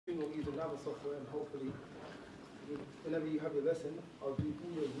will use another software, and hopefully, whenever you have your lesson, I'll do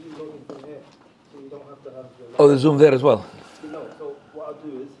all your Zoom login from here, so you don't have to have your. Oh, the Zoom there as well. No. So what I'll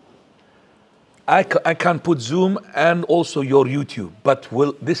do is. I can put Zoom and also your YouTube, but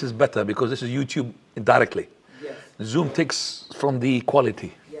this is better because this is YouTube directly. Yes. Zoom takes from the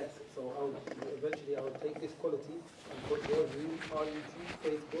quality. Yes. So eventually I'll take this quality and put your Zoom on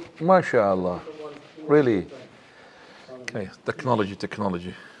YouTube, Facebook. MashaAllah. Really. Okay. Technology.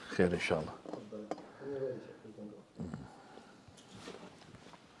 Khair, inshallah.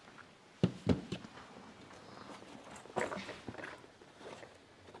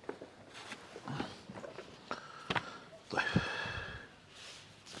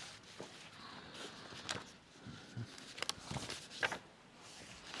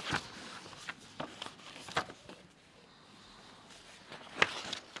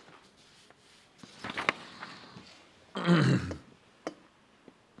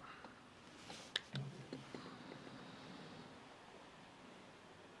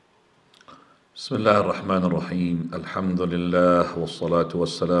 بسم الله الرحمن الرحيم الحمد لله والصلاة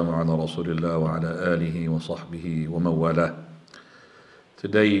والسلام على رسول الله وعلى آله وصحبه ومن والاه.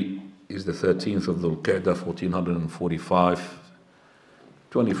 Today is the 13th of Dhul Qi'dah 1445,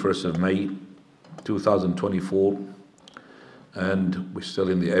 21st of May 2024, and we're still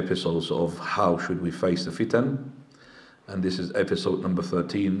in the episodes of how should we face the Fitan, and this is episode number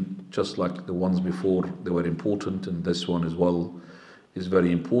 13. Just like the ones before, they were important, and this one as well is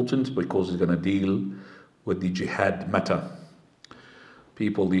very important because it's going to deal with the jihad matter.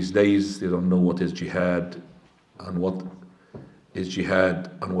 People these days, they don't know what is jihad and what is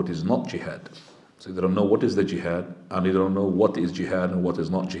jihad and what is not jihad. So they don't know what is the jihad and they don't know what is jihad and what is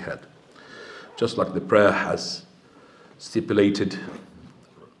not jihad. Just like the prayer has stipulated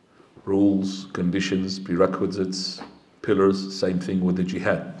rules, conditions, prerequisites, pillars, same thing with the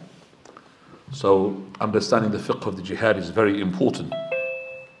jihad. So understanding the fiqh of the jihad is very important.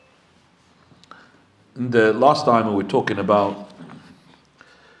 The last time we were talking about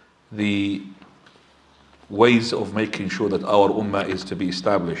the ways of making sure that our ummah is to be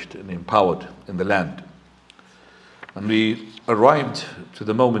established and empowered in the land. And we arrived to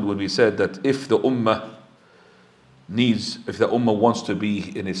the moment when we said that if the ummah wants to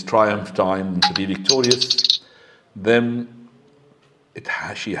be in its triumph time, to be victorious, then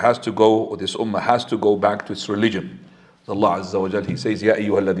she has to go, or this ummah has to go back to its religion. Allah Azza wa Jal, He says, Ya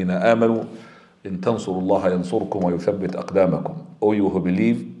ayyuha alladhina amanu, in tansurullaha yansurkum wa yuthabbit aqdamakum. O you who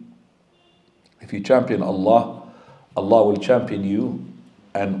believe, if you champion Allah, Allah will champion you,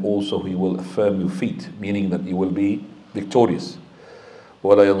 and also He will affirm your feet, meaning that you will be victorious.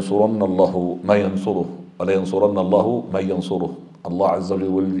 وَلَا يَنْصُرَنَّ اللَّهُ مَا يَنْصُرُهُ وَلَا يَنْصُرَنَّ اللَّهُ مَا يَنْصُرُهُ. Allah Azza wa Jal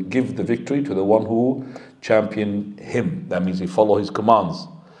will give the victory to the one who champion Him. That means He follow His commands.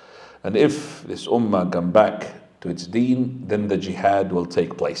 And if this ummah come back to its deen, then the jihad will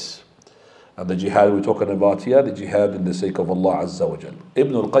take place. And the jihad we're talking about here, the jihad in the sake of Allah Azza wa Jal.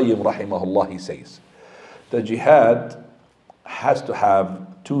 Ibn al-Qayyim rahimahullah, he says, the jihad has to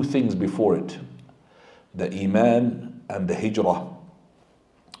have two things before it, the iman and the hijrah.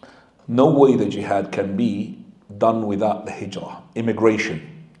 No way the jihad can be done without the hijrah,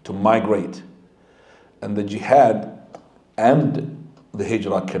 immigration, to migrate. And the jihad and the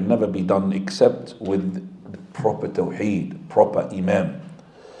hijrah can never be done except with the proper tawheed, proper iman.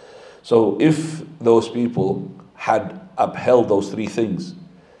 So if those people had upheld those three things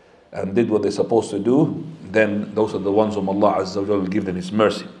and did what they're supposed to do, then those are the ones whom Allah Azza wa Jalla will give them His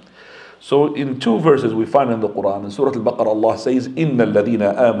mercy. So in two verses we find in the Quran, in Surah Al-Baqarah, Allah says, إِنَّ الَّذِينَ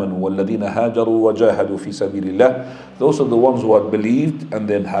آمَنُوا وَالَّذِينَ هَاجَرُوا وَجَاهَدُوا فِي سَبِيلِ اللَّهِ. Those are the ones who had believed and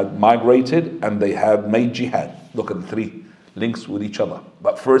then had migrated and they had made jihad. Look at the three links with each other.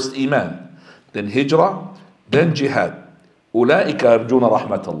 But first iman, then hijrah, then jihad. أُولَٰئِكَ يَرْجُونَ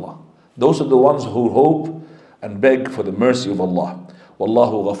رَحْمَةَ اللَّهِ. Those are the ones who hope and beg for the mercy of Allah.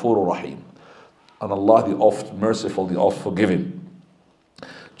 Wallahu ghafurur rahim. And Allah, the oft merciful, the oft forgiving.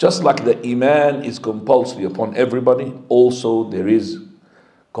 Just like the iman is compulsory upon everybody, also there is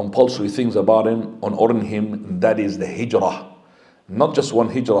compulsory things about him, on him, and that is the hijrah. Not just one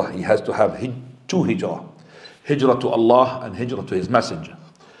hijrah, he has to have two hijrah. Hijrah to Allah and hijrah to His Messenger.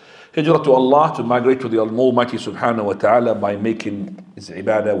 Hijrah to Allah, to migrate to the Almighty Subhanahu wa Ta'ala by making His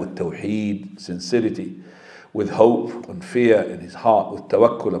ibadah with tawheed, sincerity, with hope and fear in his heart, with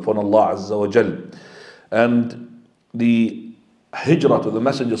tawakkul upon Allah Azza wa Jal. And the hijrah to the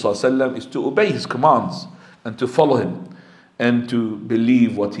Messenger ﷺ is to obey his commands and to follow him and to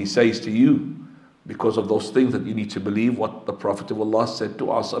believe what he says to you, because of those things that you need to believe what the Prophet of Allah said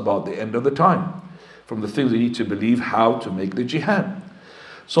to us about the end of the time. From the things you need to believe, how to make the jihad.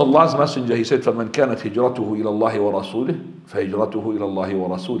 So Allah's Messenger, he said, فَمَنْ كَانَتْ هِجْرَتُهُ إِلَى اللَّهِ وَرَسُولِهِ فَهِجْرَتُهُ إِلَى اللَّهِ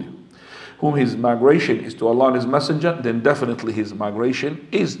وَرَسُولِهِ. Whom his migration is to Allah and His Messenger, then definitely his migration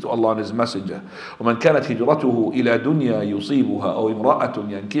is to Allah and His Messenger. وَمَنْ كَانَتْ هِجْرَتُهُ إِلَى دُنْيَا يُصِيبُهَا أَوْ إِمْرَأَةٌ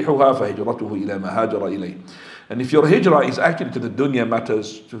يَنْكِحُهَا فَهِجْرَتُهُ إِلَى مَا هَاجَرَ إِلَيْهِ. And if your hijrah is actually to the dunya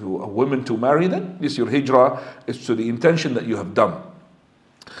matters, to a woman to marry, then this your hijrah is to the intention that you have done.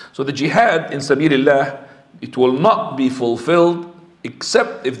 So the jihad in sabilillah, it will not be fulfilled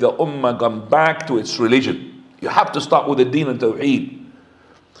except if the ummah gone back to its religion. You have to start with the deen and tawheed.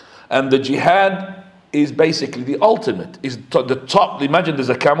 And the jihad is basically the ultimate. Is the top. Imagine there's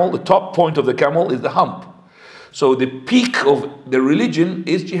a camel. The top point of the camel is the hump. So the peak of the religion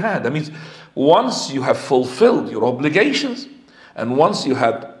is jihad. That means once you have fulfilled your obligations, and once you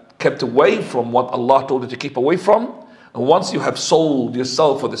have kept away from what Allah told you to keep away from, and once you have sold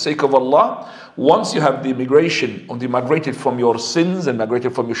yourself for the sake of Allah, once you have the migration, or migrated from your sins and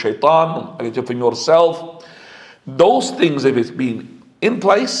migrated from your shaitan, migrated from yourself, those things, if it's been in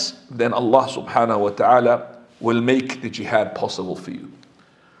place, then Allah subhanahu wa ta'ala will make the jihad possible for you.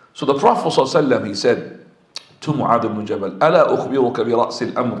 So the Prophet ﷺ, he said to Mu'adh ibn Jabal, أَلَا أُخْبِرُكَ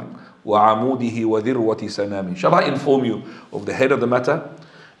بِرَأْسِ الْأَمْرِ وَعَمُودِهِ وَذِرْوَةِ سَنَامِ. Shall I inform you of the head of the matter,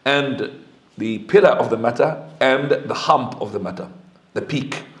 and the pillar of the matter, and the hump of the matter, the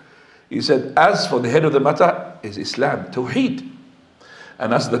peak? He said, as for the head of the matter is Islam, Tawheed.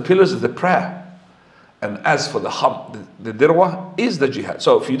 And as the pillars is the prayer. And as for the hump, the dirwah is the jihad.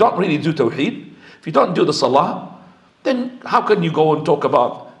 So if you don't really do tawheed, if you don't do the salah, then how can you go and talk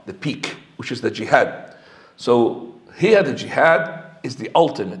about the peak, which is the jihad? So here the jihad is the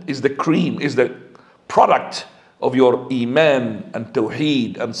ultimate, is the cream, is the product of your iman and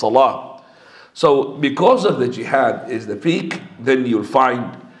tawheed and salah. So because of the jihad is the peak, then you'll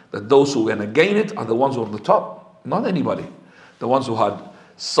find that those who are going to gain it are the ones who are on the top, not anybody. The ones who had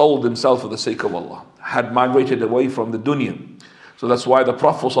sold themselves for the sake of Allah, had migrated away from the dunya. So that's why the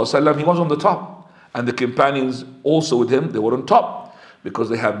Prophet ﷺ, he was on the top. And the companions also with him, they were on top. Because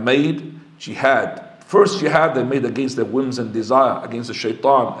they have made jihad. First jihad they made against their whims and desire, against the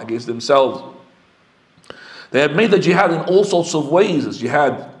shaitan, against themselves. They have made the jihad in all sorts of ways. The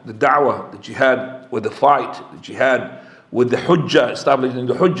jihad, the da'wah, the jihad with the fight, the jihad with the hujjah, establishing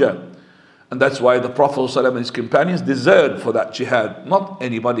the hujjah. And that's why the Prophet ﷺ and his companions deserved for that jihad. Not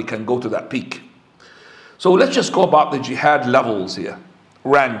anybody can go to that peak. So let's just go about the jihad levels here.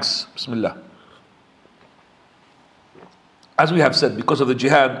 Ranks. Bismillah. As we have said, because of the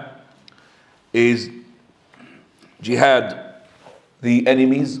jihad is jihad the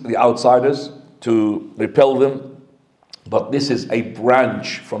enemies, the outsiders, to repel them. But this is a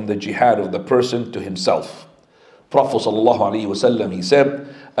branch from the jihad of the person to himself. Prophet ﷺ, he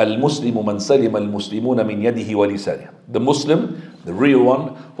said, Al-Muslimu man salima al-Muslimuna min yadihi wa lisanih. The Muslim, the real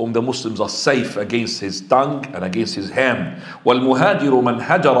one, whom the Muslims are safe against his tongue and against his hand. Wal-muhajiru man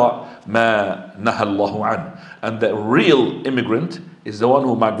hajara ma naha Allahu an. And the real immigrant is the one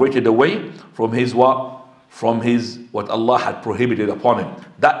who migrated away from his what? From his what Allah had prohibited upon him.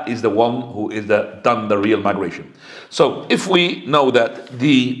 That is the one who is done the real migration. So if we know that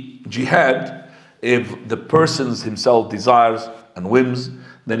the jihad, if the person's himself desires and whims,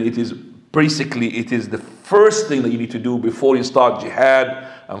 then it is basically, it is the first thing that you need to do before you start jihad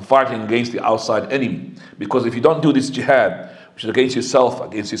and fighting against the outside enemy. Because if you don't do this jihad, which is against yourself,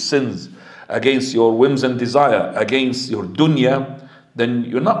 against your sins, against your whims and desire, against your dunya, then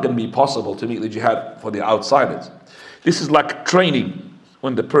you're not going to be possible to make the jihad for the outsiders. This is like training.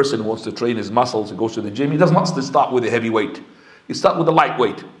 When the person wants to train his muscles, he goes to the gym, he does not start with a heavy weight. He starts with a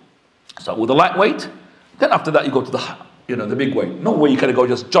lightweight. Start with a lightweight, then after that you go to the big weight. No way you can go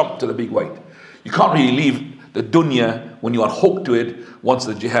just jump to the big weight. You can't really leave the dunya when you are hooked to it once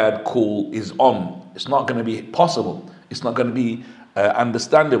the jihad call is on. It's not going to be possible. It's not going to be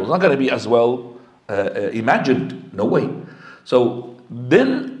understandable. It's not going to be as well imagined. No way. So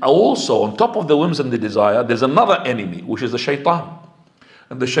then also on top of the whims and the desire, there's another enemy, which is the shaitan.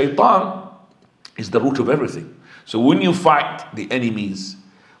 And the shaitan is the root of everything. So when you fight the enemies,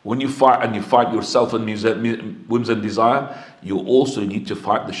 when you fight and you fight yourself and whims and desire, you also need to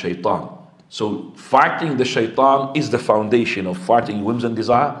fight the shaitan. So fighting the shaitan is the foundation of fighting whims and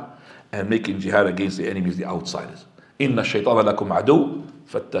desire and making jihad against the enemies, the outsiders. Inna shaytana lakum adu,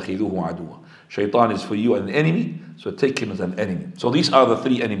 fattakhiduhu aduwa. Shaitan is for you an enemy, so take him as an enemy. So these are the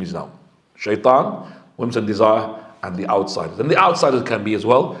three enemies now. Shaitan, whims and desire, and the outsiders. And the outsiders can be as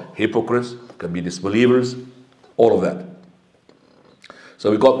well hypocrites, can be disbelievers, all of that. So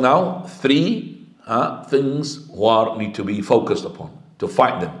we got now three things who need to be focused upon to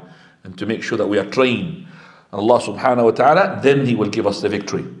fight them and to make sure that we are trained Allah subhanahu wa ta'ala, then He will give us the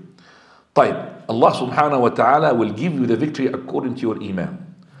victory. طيب, Allah subhanahu wa ta'ala will give you the victory according to your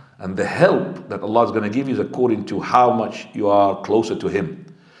iman. And the help that Allah is going to give you is according to how much you are closer to Him.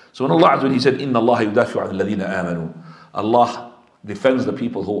 So when Allah He said, إِنَّ اللَّهَ يُدَافِعُ عَنِ الَّذِينَ آمَنُوا, Allah defends the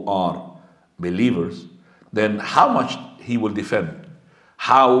people who are believers, then how much He will defend?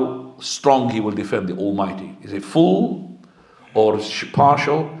 How strong He will defend the Almighty? Is it full or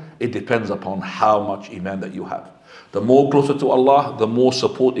partial? It depends upon how much iman that you have. The more closer to Allah, the more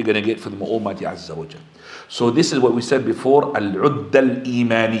support you're going to get from the Almighty Azza wa Jal. So this is what we said before, al-udda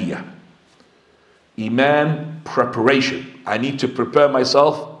al-imaniyah. Iman preparation. I need to prepare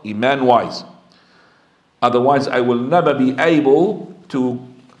myself iman-wise. Otherwise, I will never be able to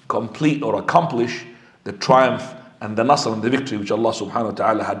complete or accomplish the triumph and the nasr and the victory which Allah subhanahu wa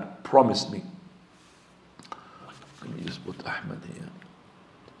ta'ala had promised me. Let me just put Ahmed here.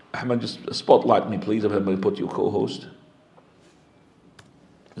 Ahmed, just spotlight me please. If everybody put your co-host.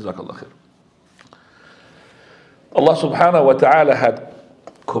 Jazakallah khair. Allah subhanahu wa ta'ala had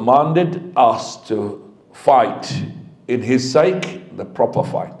commanded us to fight in His sake, the proper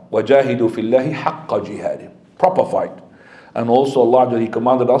fight. وَجَاهِدُوا فِي اللَّهِ حَقَّ جِهَادٍ. Proper fight. And also Allah He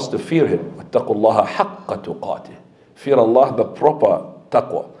commanded us to fear Him. وَاتَّقُوا اللَّهَ حَقَّ تُقَاتِهِ. Fear Allah, the proper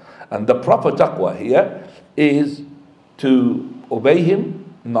taqwa. And the proper taqwa here is to obey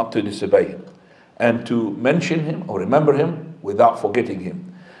Him, not to disobey Him. And to mention Him or remember Him without forgetting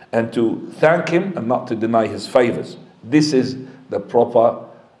Him. And to thank Him and not to deny His favors. This is the proper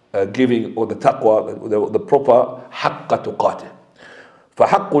giving, or the taqwa, the proper حَقَّ تُقَاتِهِ.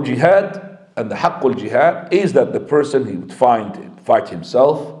 فَحَقُّ jihad, and the haqqul jihad is that the person, he would fight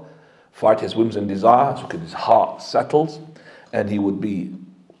himself, fight his whims and desires, so his heart settles, and he would be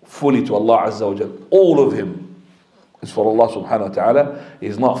fully to Allah Azza wa Jal. All of him is for Allah subhanahu wa ta'ala. He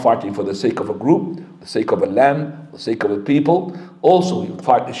is not fighting for the sake of a group, the sake of a land, the sake of a people. Also, he would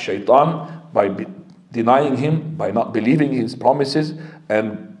fight his shaitan by denying him, by not believing his promises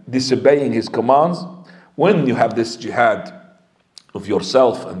and disobeying his commands. When you have this jihad of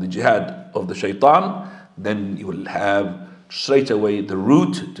yourself and the jihad of the shaitan, then you will have straight away the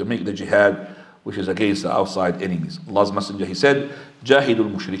route to make the jihad which is against the outside enemies. Allah's Messenger, he said,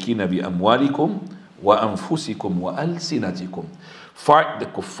 جاهدوا المشركين بأموالكم وأنفسكم وألسنتكم. Fight the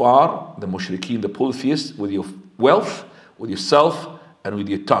kuffar, the mushrikeen, the polytheists, with your wealth, with yourself, and with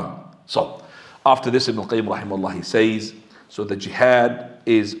your tongue. So, after this, Ibn al-Qayyim rahimahullah, he says, so the jihad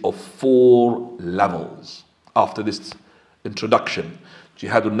is of 4 levels. After this introduction,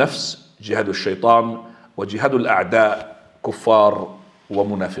 jihadul nafs, jihadul shaitan, wa jihadul a'da, kuffar wa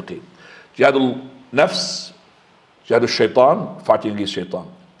munafiqeen. Jihadul nafs, jihadul shaitan, fighting against shaitan.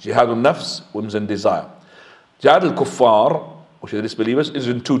 Jihadul nafs, whims and desire. Jihadul kuffar, which are disbelievers, is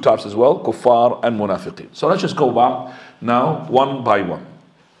in 2 types as well, kuffar and munafiqeen. So let's just go back now one by one.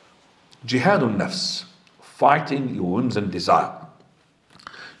 Jihadul nafs, fighting your whims and desire.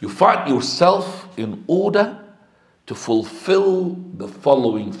 You fight yourself in order to fulfill the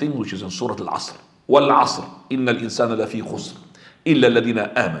following thing, which is in Surah Al-Asr. وَالْعَصْرِ إِنَّ الْإِنسَانَ لَفِي خُسْرٍ إِلَّا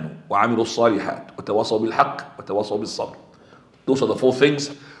الَّذِينَ آمَنُوا وَعَمِلُوا الصَّالِحَاتِ وَتَوَاصَوْا بِالْحَقِّ وَتَوَاصَوْا بِالصَّبْرِ. Those are the 4 things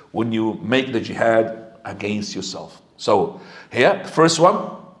when you make the jihad against yourself. So here, the first one,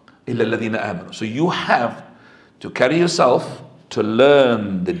 إِلَّا الَّذِينَ آمَنُوا. So you have to carry yourself to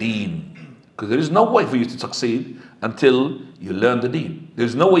learn the deen. Because there is no way for you to succeed until you learn the deen. There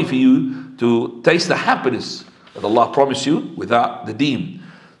is no way for you to taste the happiness that Allah promised you without the deen.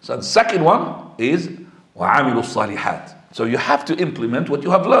 So the second one is وَعَمِلُوا الصَّالِحَاتِ. So you have to implement what you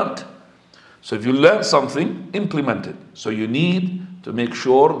have learned. So if you learn something, implement it. So you need to make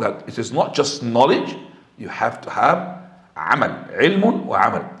sure that it is not just knowledge, you have to have amal, ilmun wa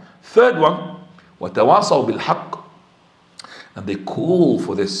amal. Third one, وَتَوَاصَوْا بِالْحَقِّ. And they call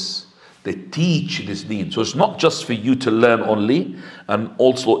for this. They teach this deen. So it's not just for you to learn only and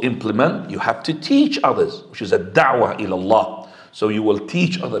also implement. You have to teach others, which is a da'wah ila Allah. So you will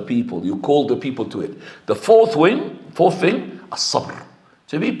teach other people. You call the people to it. The fourth thing, as-sabr.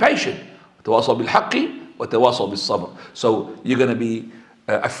 To be patient. وَتَوَاصَوْا بِالْحَقِّ وَتَوَاصَوْا بِالصَّبْرِ. So you're going to be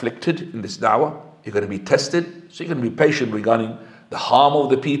afflicted in this da'wah. You're going to be tested. So you're going to be patient regarding the harm of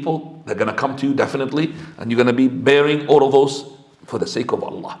the people. They're going to come to you definitely. And you're going to be bearing all of those for the sake of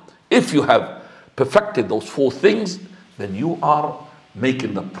Allah. If you have perfected those 4 things, then you are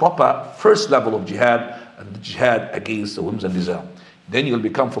making the proper first level of jihad, and the jihad against the whims and desire. Then you'll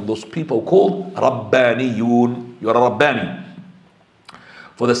become from those people called Rabbaniyun. You're a Rabbani.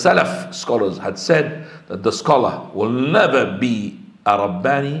 For the Salaf scholars had said that the scholar will never be a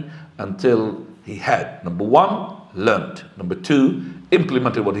Rabbani until he had, number 1, learned. Number 2,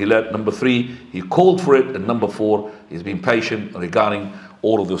 implemented what he learned. Number 3, he called for it. And number 4, he's been patient regarding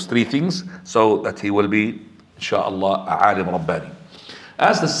all of those 3 things, so that he will be, inshallah, a alim rabbani.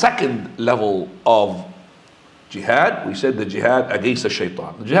 As the second level of jihad, we said the jihad against the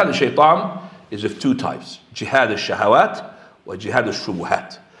shaitan. The jihad al-shaitan is of 2 types. Jihad al-shahawat or jihad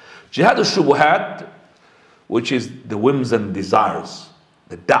al-shubuhat. Jihad al-shubuhat, which is the whims and desires,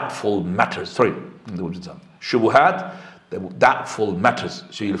 the doubtful matters. Shubuhat, the doubtful matters.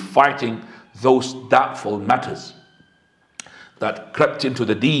 So you're fighting those doubtful matters that crept into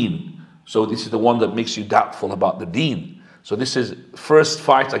the deen. So this is the one that makes you doubtful about the deen. So this is first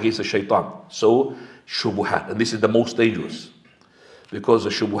fight against the shaitan. So shubuhat, and this is the most dangerous, because the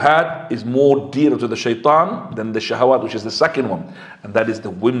shubuhat is more dear to the shaitan than the shahawat, which is the second one, and that is the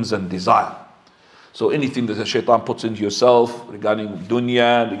whims and desire. So anything that the shaitan puts into yourself regarding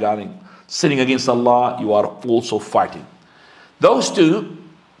dunya, regarding sinning against Allah, you are also fighting. Those 2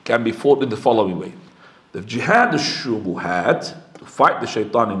 can be fought in the following way. The jihad al-shubuhat, to fight the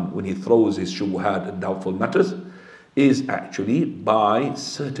shaitan when he throws his shubuhat and doubtful matters, is actually by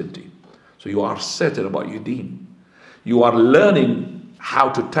certainty. So you are certain about your deen. You are learning how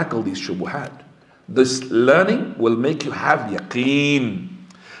to tackle these shubuhat. This learning will make you have yaqeen.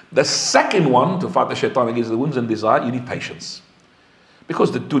 The second one, to fight the shaitan against the whims and desire, you need patience.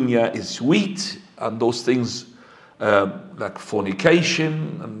 Because the dunya is sweet, and those things like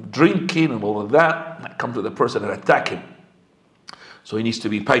fornication and drinking and all of that come to the person and attack him. So he needs to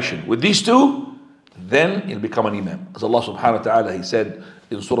be patient. With these 2, then he'll become an imam. As Allah subhanahu wa ta'ala, he said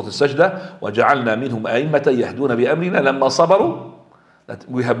in Surah Al-Sajdah, وَجَعَلْنَا مِنْهُمْ أَئِمَّةً يَهْدُونَ بِأَمْرِنَا لَمَّا صَبَرُوا, that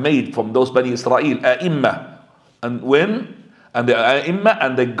we have made from those Bani Israel a'imma, and when and the a'imma,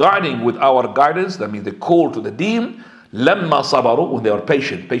 and they're guiding with our guidance, that means the call to the deen, لَمَّا صَبَرُوا, when they are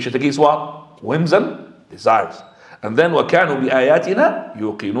patient. Patient against what? Whims and desires. And then وَكَانُوا بِآيَاتِنَا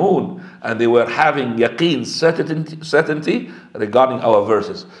يُوقِنُونَ, and they were having yaqeen, certainty regarding our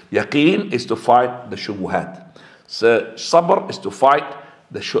verses. Yaqeen is to fight the shubuhat. So sabr is to fight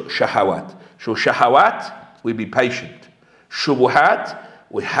the shahawat. So shahawat, we be patient. Shubuhat,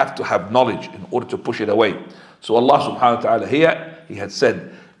 we have to have knowledge in order to push it away. So Allah subhanahu wa ta'ala here, He had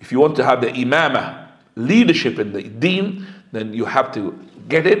said, if you want to have the imamah, leadership in the deen, then you have to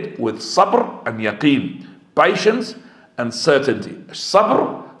get it with sabr and yaqeen, patience and certainty.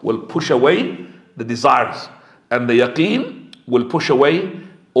 Sabr will push away the desires, and the yaqeen will push away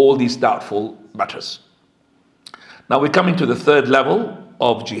all these doubtful matters. Now we're coming to the third level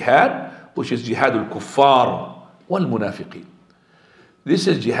of jihad, which is jihad al-kuffar wal-munafiqeen. This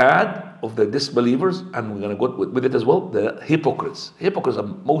is jihad of the disbelievers, and we're going to go with it as well, the hypocrites. Hypocrites are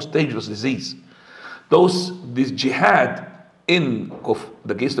the most dangerous disease. This jihad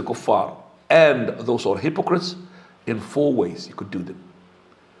against the kuffar and those who are hypocrites, in 4 ways you could do them.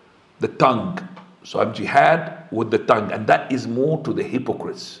 The tongue. So I'm jihad with the tongue, and that is more to the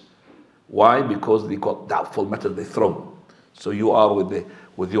hypocrites. Why? Because they got doubtful matters they throw. So you are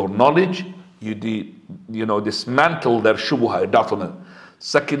with your knowledge, you dismantle their shubha, doubtful matter.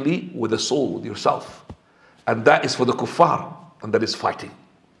 Secondly, with the soul, with yourself, and that is for the kuffar, and that is fighting.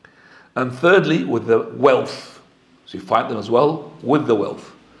 And thirdly, with the wealth. So you fight them as well with the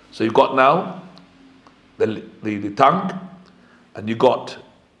wealth. So you got now the tongue, and you got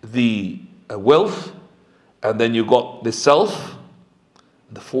the wealth, and then you got the self.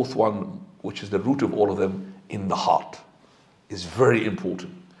 The fourth one, which is the root of all of them, in the heart, is very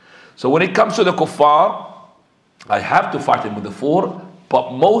important. So when it comes to the kuffar, I have to fight them with the 4,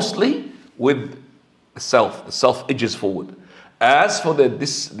 but mostly with the self. The self edges forward. As for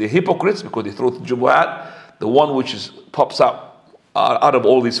the hypocrites, because they throw the jubuhat, the one which pops up out of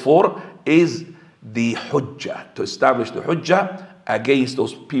all these 4 is the hujjah, to establish the hujjah against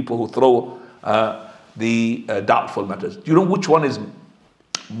those people who throw the doubtful matters. Do you know which one is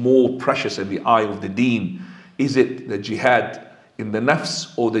more precious in the eye of the deen? Is it the jihad in the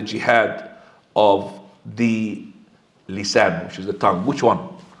nafs, or the jihad of the lisan, which is the tongue? Which one?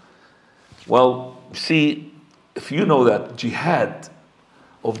 Well, see, if you know that jihad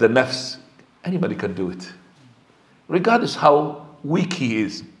of the nafs, anybody can do it, regardless how weak he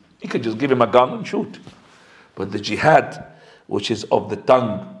is. You could just give him a gun and shoot. But the jihad, which is of the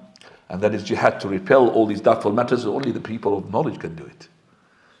tongue, and that is jihad to repel all these doubtful matters, only the people of knowledge can do it.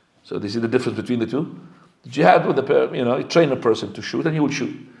 So this is the difference between the two. Jihad with you train a person to shoot and he will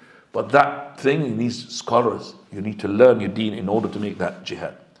shoot. But that thing needs scholars. You need to learn your deen in order to make that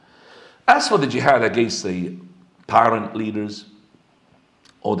jihad. As for the jihad against the tyrant leaders,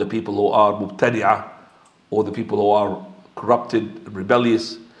 or the people who are mubtadi'ah, or the people who are corrupted,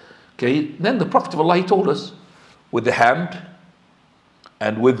 rebellious, okay, then the Prophet of Allah, he told us, with the hand,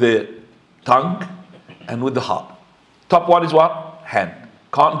 and with the tongue, and with the heart. Top one is what? Hand.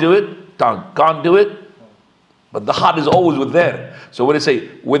 Can't do it, tongue. Can't do it, but the heart is always with there. So when they say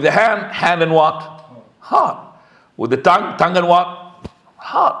with the hand, hand and what? Heart. With the tongue, tongue and what?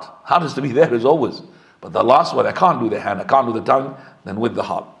 Heart. Heart is to be there as always. But the last one, I can't do the hand, I can't do the tongue, then with the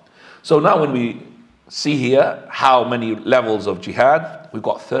heart. So now when we see here how many levels of jihad, we've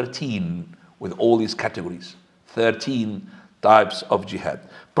got 13 with all these categories. 13 types of jihad.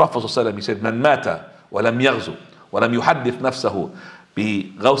 Prophet ﷺ, he said, "Man mata wa lam yaghzu wa lam yuhaddith nafsahu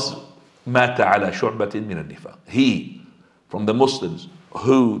bi ghawz mata ala shu'batin min al-nifaq." He from the Muslims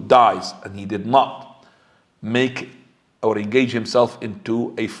who dies and he did not make or engage himself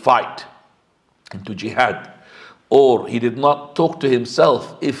into a fight, into jihad, or he did not talk to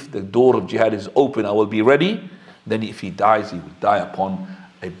himself, if the door of jihad is open, I will be ready, then if he dies, he will die upon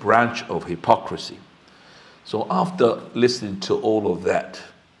a branch of hypocrisy. So after listening to all of that,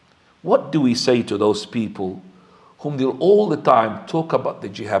 what do we say to those people whom they'll all the time talk about the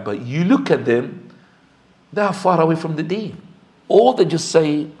jihad, but you look at them, they are far away from the deen. All they just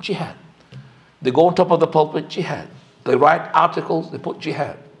say jihad. They go on top of the pulpit, jihad. They write articles, they put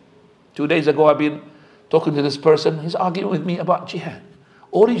jihad. 2 days ago I've been talking to this person, he's arguing with me about jihad.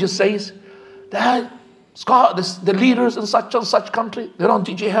 All he just says, that the leaders in such and such country, they're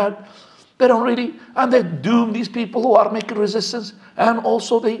anti-jihad. They don't really, and they doom these people who are making resistance, and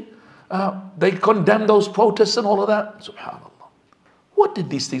also they condemn those protests and all of that. Subhanallah. What did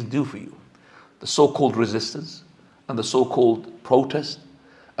these things do for you? The so-called resistance, and the so-called protest,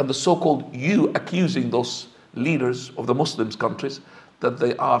 and the so-called you accusing those leaders of the Muslims countries that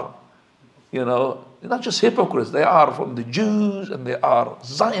they are, you know, not just hypocrites, they are from the Jews, and they are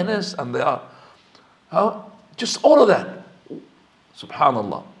Zionists, and they are just all of that.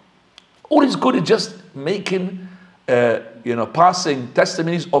 Subhanallah. All is good is just making, passing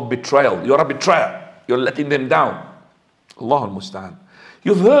testimonies of betrayal. You're a betrayer. You're letting them down. Allah al-Musta'an.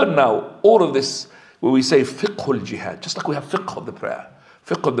 You've heard now all of this where we say fiqhul jihad, just like we have fiqh of the prayer.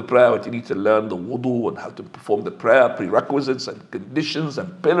 Fiqh of the prayer, what you need to learn, the wudu and how to perform the prayer, prerequisites and conditions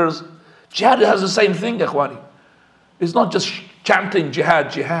and pillars. Jihad has the same thing, ikhwani. It's not just chanting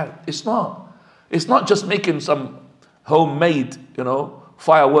jihad, jihad. It's not. It's not just making some homemade,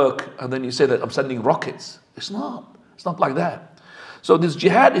 firework and then you say that I'm sending rockets. It's not. It's not like that. So this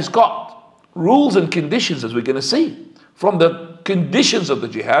jihad has got rules and conditions, as we're going to see. From the conditions of the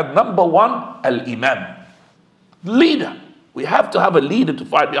jihad, number one, al-imam. Leader. We have to have a leader to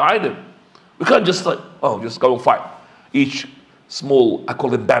fight behind him. We can't just just go and fight. Each small, I call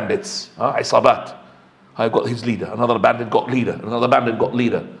them bandits, isabat. I got his leader. Another bandit got leader. Another bandit got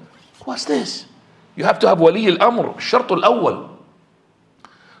leader. What's this? You have to have wali al-amr, shart al-awwal.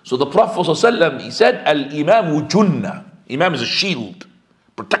 So the Prophet ﷺ, he said, al-imamu junnah. Imam is a shield,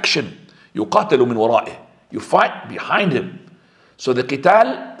 protection. Yuqatalu min wara'ih. You fight behind him. So the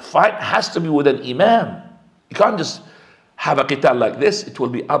qital fight has to be with an imam. You can't just have a qital like this. It will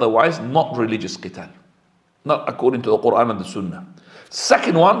be otherwise not religious qital. Not according to the Quran and the Sunnah.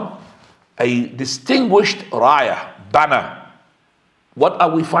 Second one, a distinguished raya, banner. What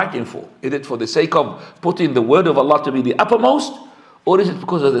are we fighting for? Is it for the sake of putting the word of Allah to be the uppermost? Or is it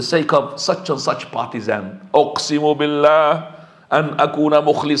because of the sake of such and such partisan? Uqsimu billah an akuna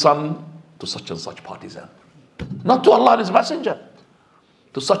mukhlisan to such and such partisan. Not to Allah and His Messenger.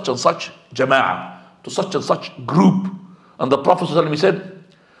 To such and such jama'ah. To such and such group. And the Prophet ﷺ said,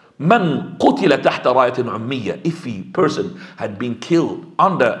 Man qutila tahta rayatin ummiyya. If a person had been killed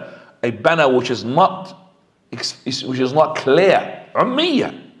under a banner which is not clear,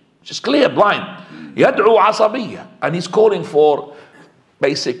 ummiyya, which is clear, blind, yad'u asabiyya, and he's calling for,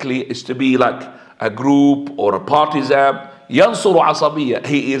 basically, is to be like a group or a partisan. Yansuru asabiyya,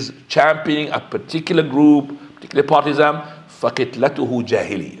 he is championing a particular group, particular partisan. Faqitlatuhu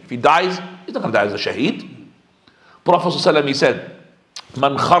jahili. If he dies, he's not going to die as a shaheed. Prophet ﷺ, he said,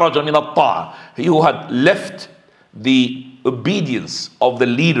 Man kharaja min at-ta'a, he who had left the obedience of the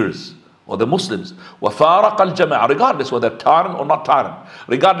leaders or the Muslims, وَفَارَقَ الْجَمَاعَ, regardless whether tyrant or not tyrant,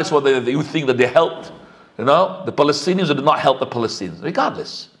 regardless whether you think that they helped, the Palestinians or did not help the Palestinians,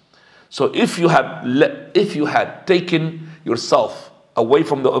 regardless. So if you had taken yourself away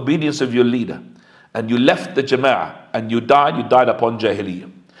from the obedience of your leader, and you left the Jama'ah, and you died upon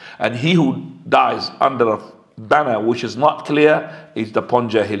Jahiliyyah. And he who dies under a banner which is not clear is upon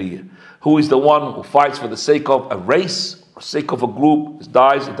Jahiliyyah. Who is the one who fights for the sake of a race, for the sake of a group, he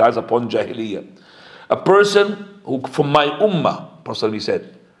dies upon Jahiliyyah. A person who, from my ummah, Prophet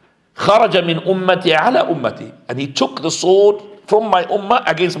said, kharaja min ummati ala ummati, and he took the sword from my ummah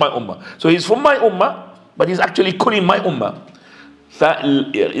against my ummah. So he's from my ummah, but he's actually killing my ummah.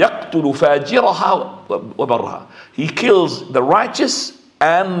 يقتل فاجرها وبرها. He kills the righteous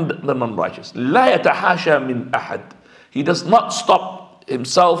and the non-righteous. لا يتحاشى من أحد. He does not stop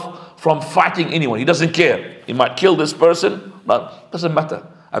himself from fighting anyone. He doesn't care. He might kill this person, but doesn't matter.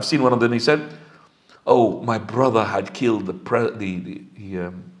 I've seen one of them. He said, "Oh, my brother had killed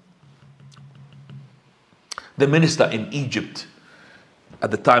the minister in Egypt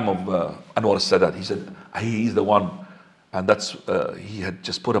at the time of Anwar Sadat." He said he's the one, and that's he had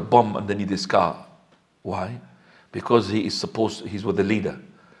just put a bomb underneath his car. Why? Because he's with the leader.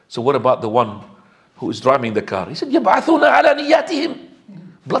 So what about the one who is driving the car? He said, يَبْعَثُونَ عَلَى نِيَّاتِهِمْ.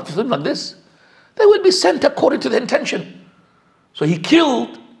 Blood for them like this. They will be sent according to the intention. So he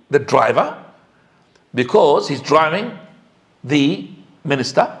killed the driver because he's driving the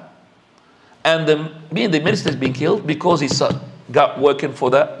minister, and the minister is being killed because he's got working for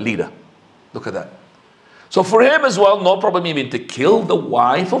the leader. Look at that. So for him as well, no problem even to kill the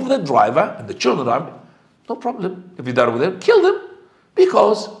wife of the driver and the children. No problem. If you die with them, kill them,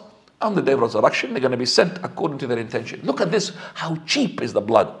 because on the day of resurrection they're going to be sent according to their intention. Look at this, how cheap is the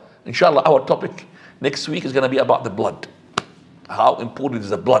blood. Inshallah, our topic next week is going to be about the blood. How important is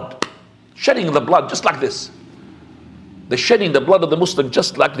the blood? Shedding the blood just like this. They're shedding the blood of the Muslim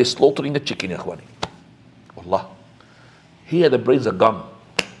just like they're slaughtering a chicken, ya akhwani. Wallah. Here the brains are gone.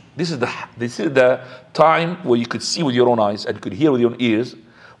 This is the time where you could see with your own eyes and could hear with your own ears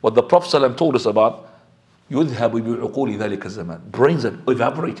what the Prophet ﷺ told us about. يُذْهَبُ بِعُقُولِ ذَلِكَ الزَّمَانِ. Brains are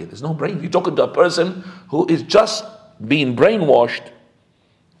evaporated. There's no brain. You're talking to a person who is just being brainwashed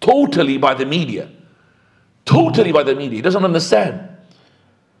totally by the media. Totally by the media. He doesn't understand.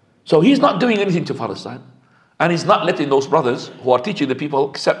 So he's not doing anything to Palestine. And he's not letting those brothers who are teaching the people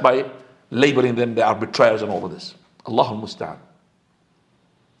except by labeling them they are betrayers and all of this. Allahul Musta'an.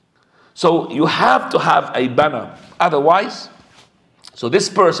 So you have to have a banner. Otherwise, so this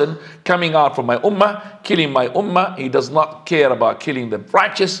person coming out from my ummah, killing my ummah, he does not care about killing the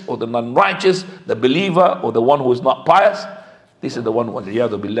righteous or the non-righteous, the believer or the one who is not pious. This is the one, وَالْعِيَاذُ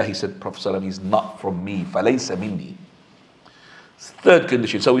بِاللَّهِ, he said, Prophet ﷺ, is not from me. فَلَيْسَ مِنِّي. Third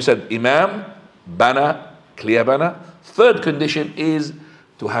condition. So we said imam, banner, clear banner. Third condition is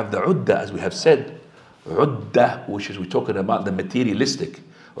to have the udda, as we have said. Udda, which is we're talking about the materialistic.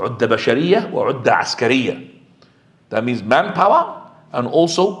 Udda bashariyah or udda askariyah. That means manpower and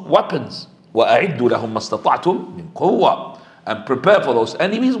also weapons. وَأَعِدُّ لَهُمْ مَا اسْتَطَعْتُمْ مِنْ قُوَّةٍ. And prepare for those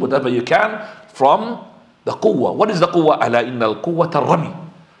enemies whatever you can from the quwwah. What is the quwwah? أَلَا إِنَّ الْقُوَّةَ الرَّمِي.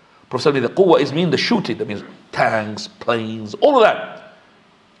 Prophet said the quwwah is mean the shooting. That means tanks, planes, all of that.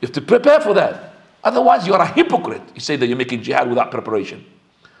 You have to prepare for that. Otherwise you are a hypocrite. You say that you're making jihad without preparation.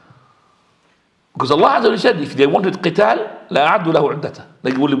 Because Allah Azza wa said if they wanted qital, لَأَعَدُّ لَهُ عُدَّةً.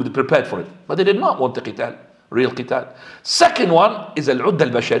 They would be prepared for it. But they did not want the qital. Real qital. Second one is al-udda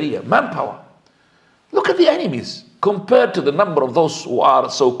al-bashariyah, manpower. Look at the enemies compared to the number of those who are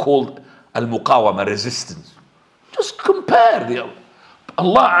so-called al-muqawama, resistance. Just compare the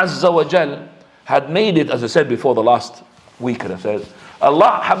Allah Azza wa Jal had made it, as I said before the last week, and I said,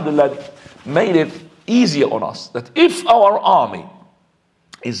 Allah, alhamdulillah, made it easier on us that if our army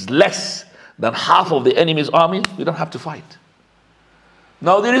is less than half of the enemy's army, we don't have to fight.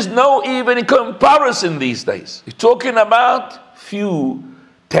 Now there is no even comparison these days. You're talking about few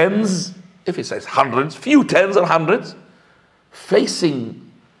tens, if it says hundreds, few tens and hundreds,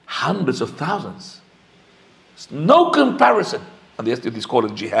 facing hundreds of thousands. There's no comparison. And this call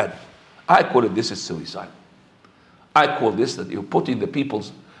it jihad. I call it this is suicide. I call this that you're putting the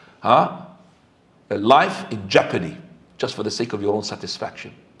people's life in jeopardy just for the sake of your own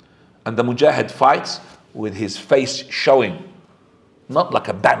satisfaction. And the mujahid fights with his face showing, not like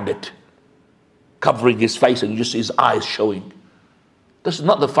a bandit covering his face and you just see his eyes showing. This is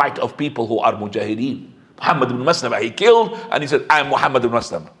not the fight of people who are mujahideen. Muhammad ibn Maslama, he killed and he said, I am Muhammad ibn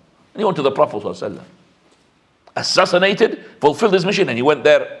Maslama. And he went to the Prophet ﷺ, assassinated, fulfilled his mission, and he went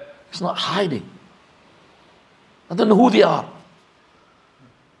there. He's not hiding. I don't know who they are.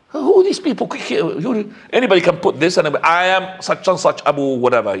 Who are these people? Anybody can put this and I am such and such Abu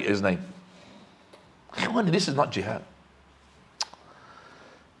whatever his name. This is not jihad.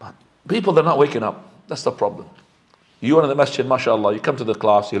 But people, they're not waking up. That's the problem. You are in the masjid, mashallah, you come to the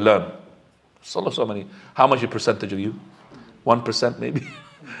class, you learn. So many. How much a percentage of you? 1% maybe?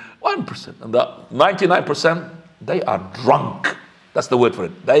 1%. And the 99%, they are drunk. That's the word for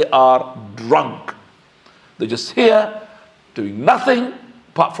it. They are drunk. They're just here doing nothing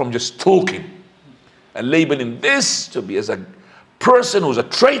apart from just talking and labeling this to be as a person who's a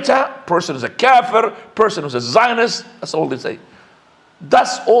traitor, person who's a kafir, person who's a Zionist. That's all they say.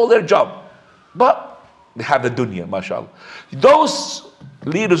 That's all their job. But They have the dunya, mashallah. Those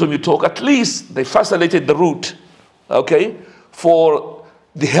leaders whom you talk, at least they facilitated the route, okay, for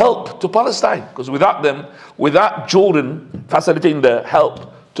the help to Palestine. Because without them, without Jordan facilitating the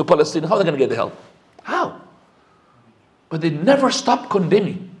help to Palestine, how are they going to get the help? How? But they never stop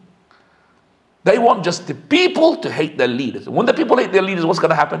condemning. They want just the people to hate their leaders. When the people hate their leaders, what's going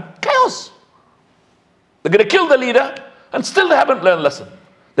to happen? Chaos. They're going to kill the leader, and still they haven't learned the lesson.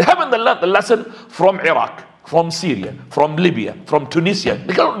 They haven't learned the lesson from Iraq, from Syria, from Libya, from Tunisia.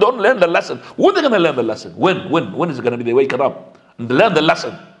 They don't learn the lesson. When are they going to learn the lesson? When? When is it going to be they wake up and learn the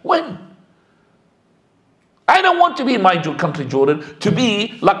lesson? When? I don't want to be in my country, Jordan, to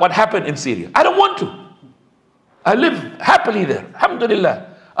be like what happened in Syria. I don't want to. I live happily there, alhamdulillah.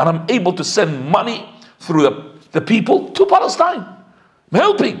 And I'm able to send money through the people to Palestine. I'm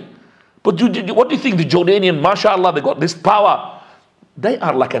helping. But what do you think the Jordanian, mashallah, they got this power. They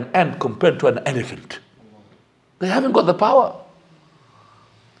are like an ant compared to an elephant. They haven't got the power.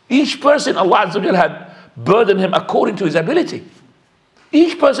 Each person, Allah Azza wa Jal had burdened him according to his ability.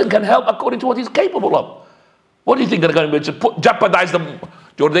 Each person can help according to what he's capable of. What do you think they're going to be? Jeopardize the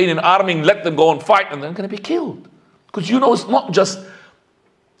Jordanian army and let them go and fight, and they're going to be killed. Because you know it's not just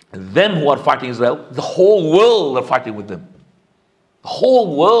them who are fighting Israel, the whole world are fighting with them. The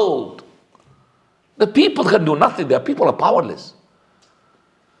whole world. The people can do nothing. Their people are powerless.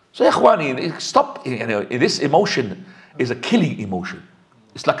 So, Ikhwani, stop. This emotion is a killing emotion.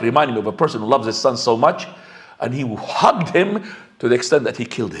 It's like reminding me of a person who loves his son so much, and he hugged him to the extent that he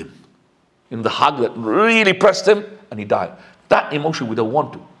killed him. In the hug that really pressed him, and he died. That emotion we don't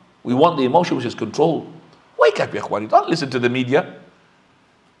want to. We want the emotion which is controlled. Wake up, Ikhwani. Don't listen to the media.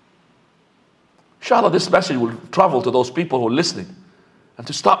 Inshallah, this message will travel to those people who are listening, and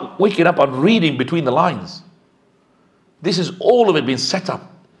to start waking up and reading between the lines. This is all of it being set up.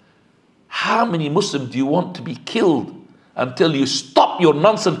 How many Muslims do you want to be killed until you stop your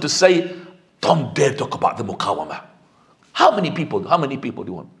nonsense to say, don't dare talk about the Muqawamah? How many people do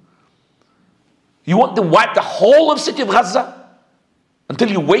you want? You want to wipe the whole of the city of Gaza until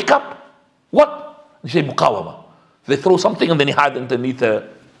you wake up? What? You say Muqawamah. They throw something and then you hide underneath the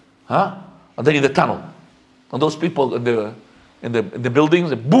tunnel. And those people in the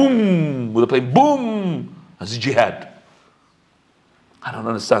buildings, boom, with a plane, boom, that's jihad. I don't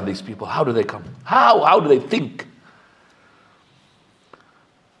understand these people. How do they come? How do they think?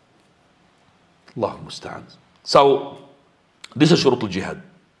 Allah musta'an. So, this is shurut al-jihad.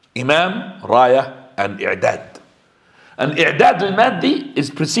 Imam, raya, and i'dad. And i'dad al-maddi is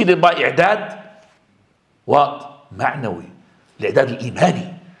preceded by i'dad, what? Ma'nawi. I'dad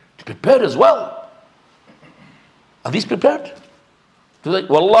al-imani. To prepare as well. Are these prepared?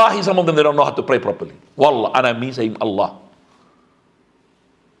 Wallahi, some of them, they don't know how to pray properly. Wallah, ana me saying Allah.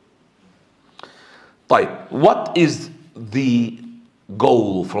 What is the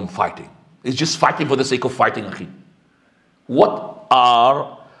goal from fighting? It's just fighting for the sake of fighting, akhi. What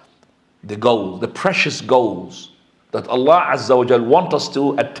are the goals, the precious goals that Allah Azza wa Jal wants us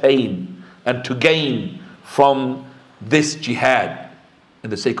to attain and to gain from this jihad in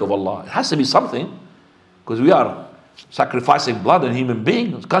the sake of Allah? It has to be something, because we are sacrificing blood and human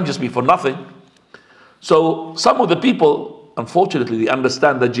beings. It can't just be for nothing. So some of the people, unfortunately, they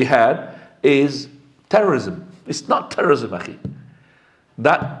understand that jihad is terrorism. It's not terrorism, akhi.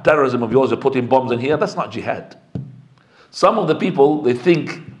 That terrorism of yours of putting bombs in here, that's not jihad. Some of the people, they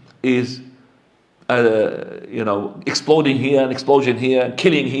think is exploding here and explosion here,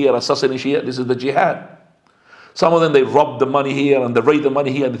 killing here, assassination here. This is the jihad. Some of them, they rob the money here and they raid the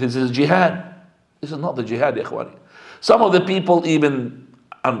money here. This is jihad. This is not the jihad, ikhwani. Some of the people, even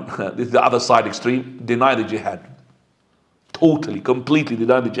on the other side extreme, deny the jihad. Totally, completely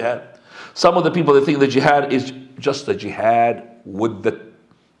deny the jihad. Some of the people, they think the jihad is just a jihad with the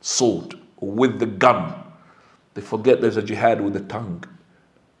sword, with the gun. They forget there's a jihad with the tongue.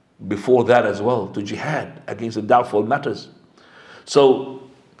 Before that as well, to jihad against the doubtful matters. So,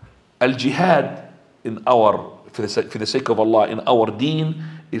 al-jihad for the sake of Allah, in our deen,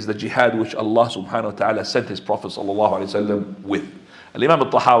 is the jihad which Allah subhanahu wa ta'ala sent His Prophet sallallahu alayhi wa sallam with. Al-Imam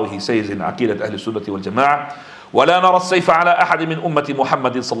al-Tahawi, he says in Aqidat Ahl Sunnati wal Jama'ah, وَلَا نَرَى السَّيْفَ عَلَىٰ أَحَدٍ مِّنْ أُمَّةِ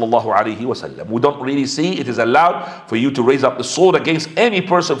مُحَمَّدٍ صَلَّى اللَّهُ عَلَيْهِ وَسَلَّمَ. We don't really see it is allowed for you to raise up the sword against any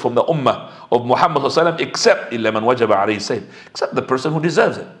person from the ummah of Muhammad sallallahu alayhi wa sallam, except إِلَّا مَنْ وَجَبَ عَلَيْهِ السَّيْفِ, except the person who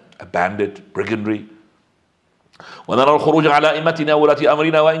deserves it. A bandit, brigandry. وَنَرَى الْخُرُوجَ عَلَىٰ إِمَّتِنَا وَلَاتِ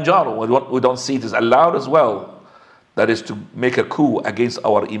أَمْرِنَا وَإِنْ جَارُوا. We don't see it is allowed as well. That is to make a coup against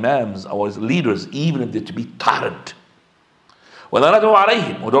our imams, our leaders, even if they're to be tyrant. وَلَا نَدْعُوا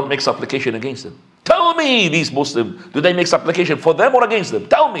عَلَيْهِمْ. We don't make supplication against them. Tell me, these Muslims, do they make supplication for them or against them?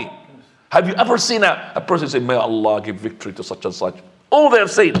 Tell me. Have you ever seen a person say, may Allah give victory to such and such? All they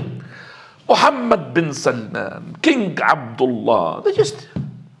have said, Muhammad bin Salman, King Abdullah. They just,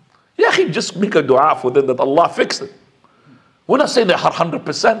 just make a dua for them that Allah fix it. We're not saying they are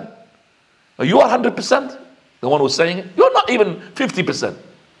 100%. You are 100%, the one who's saying it. You're not even 50%.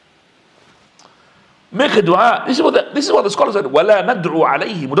 Make a dua. This is what the scholars said. وَلَا نَدْعُ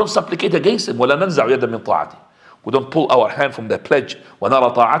عَلَيْهِمْ. We don't supplicate against him. وَلَا نَنْزَعُ يَدًا مِنْ طَاعَتِهِ. We don't pull our hand from their pledge.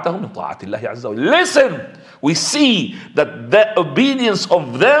 وَنَرَى طَاعَتَهُ مِنْ طَاعَةِ اللَّهِ عَزَّ وَجَلَّ. Listen, we see that the obedience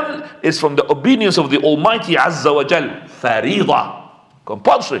of them is from the obedience of the Almighty Azza wa Jal. Fariḍah.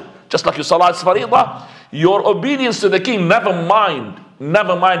 Compulsory. Just like your salah is fariḍah, your obedience to the king, never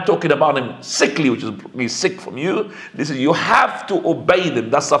mind talking about him sickly, which is means sick from you. This is, you have to obey them.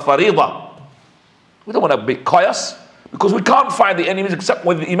 That's a fariḍah. We don't want to be pious because we can't find the enemies except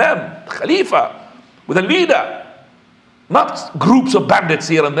with the imam, the khalifa, with a leader, not groups of bandits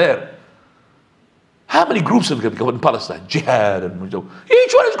here and there. How many groups have become in Palestine? Jihad and each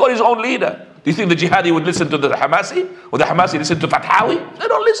one has got his own leader. Do you think the jihadi would listen to the Hamasi? Or the Hamasi listen to Fathawi? They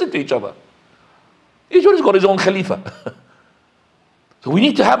don't listen to each other. Each one has got his own Khalifa. So we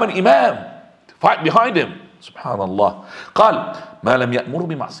need to have an Imam to fight behind him. Subhanallah. قال ما لم يأمر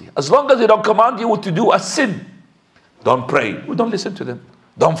بمعصية. As long as they don't command you to do a sin, don't pray. We don't listen to them.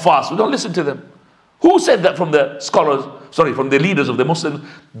 Don't fast. We don't listen to them. Who said that from the scholars? Sorry, from the leaders of the Muslims?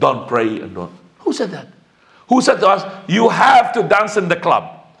 Don't pray and don't. Who said that? Who said to us, you have to dance in the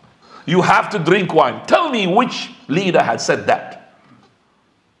club? You have to drink wine. Tell me which leader had said that.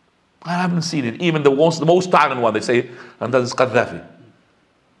 I haven't seen it. Even the most silent one, they say, and that is Qaddafi.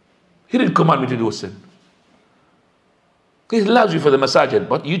 He didn't command me to do a sin. He allows you for the masajid,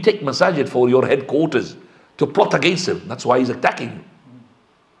 but you take masajid for your headquarters to plot against him. That's why he's attacking you.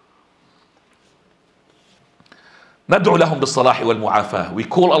 ندعو لهم بالصلاح والمعافاة. We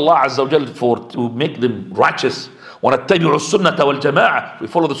call Allah Azza wa Jal to make them righteous. ونتبع السنة والجماعة. We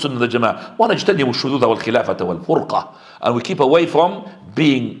follow the sunnah of the jama'ah. ونجتنب الشذوذ والخلافة والفرقة. And we keep away from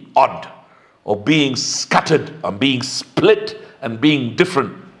being odd or being scattered and being split and being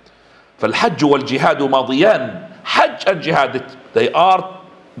different. فالحج والجهاد ماضيان. Hajj and jihad, they are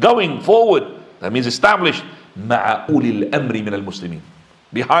going forward. That means established. مع أولي الأمر من المسلمين.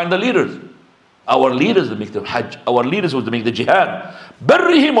 Behind the leaders. Our leaders will make the hajj. Our leaders will make the jihad.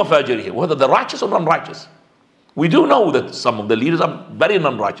 برهم وفاجرهم. Whether they're righteous or unrighteous. We do know that some of the leaders are very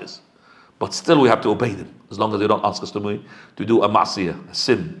unrighteous. But still we have to obey them. As long as they don't ask us to do a ma'siyah, a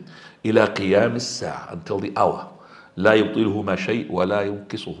sin. إلى قيام الساعة. Until the hour. لا يبطلهما شيء ولا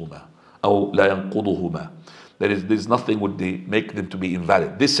ينقصهما. أو لا ينقضهما. There's nothing would make them to be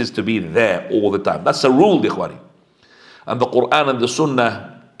invalid. This is to be there all the time. That's a rule, ikhwani. And the Quran and the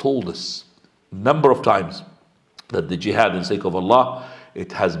Sunnah told us a number of times that the jihad in the sake of Allah,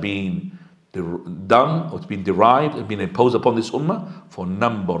 it has been done, or it's been derived, and been imposed upon this ummah for a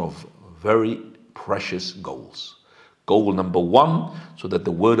number of very precious goals. Goal number one, so that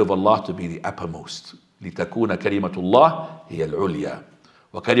the word of Allah to be the uppermost. لِتَكُونَ كَلِمَةُ اللَّهِ هِيَ الْعُلْيَا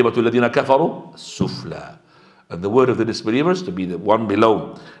وَكَلِمَةُ الَّذِينَ كَفَرُوا السُّفْلَى. And the word of the disbelievers to be the one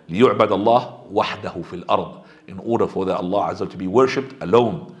below. لِيُعْبَدَ اللَّهُ وَحْدَهُ فِي الْأَرْضِ. In order for the Allah Azza to be worshipped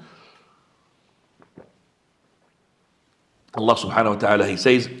alone. Allah subhanahu wa ta'ala, He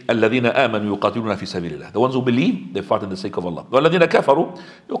says, الَّذِينَ آمَنُوا يُقَاتِلُونَ فِي سَبِيلِ اللَّهِ. The ones who believe, they fight in the sake of Allah. وَالَّذِينَ كَفَرُوا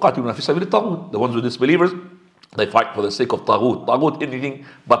يُقَاتِلُونَ فِي سَبِيلِ الطَّاغُوتِ. The ones who are disbelievers, they fight for the sake of Taghut. Taghut, anything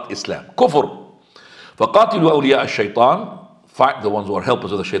but Islam. Kufr. فَقَاتِلُوا أَوْلِيَاءَ الشَّيْطَانِ. Fight the ones who are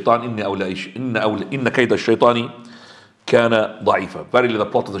helpers of the shaitan. إِنَّ كَيْدَ الشَّيْطَانِ كَانَ ضَعِيفًا. Verily the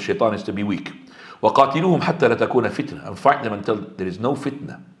plot of the shaitan is to be weak. وَقَاتِلُوهُمْ حَتَّى لَا تَكُونَ فِتْنَةً. And fight them until there is no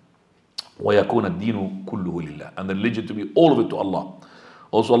fitna. وَيَكُونَ الدِّينُ كُلُّهُ لِلَّهِ. And the religion to be all of it to Allah.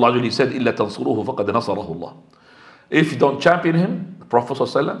 Also Allah said, إِلَّا تَنصُرُوهُ فَقَدْ نَصَرَهُ اللَّهِ. If you don't champion him, the Prophet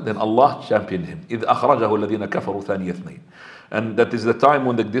ﷺ, then Allah championed him. إِذْ أَخْرَجَهُ الَّذِينَ كَفَرُوا ثَانِيَ اثْنَيْنِ. And that is the time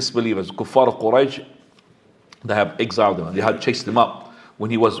when the disbelievers, Kuffar of Quraysh, they have exiled him. They had chased him up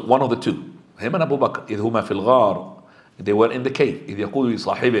when he was one of the two. Him and Abu Bakr. إِذْ هُمَا فِي الْغَارِ. They were in the cave. إِذْ يَقُولُ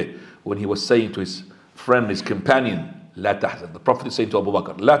لِصَاحِبِهِ. When he was saying to his friend, his companion, لا تحزن. The Prophet is saying to Abu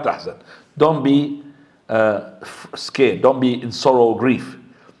Bakr, لا تحزن. Don't be scared. Don't be in sorrow or grief.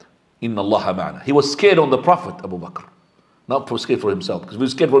 إِنَّ اللَّهَ مَعَنَا. He was scared on the Prophet, Abu Bakr. Not scared for himself. Because if he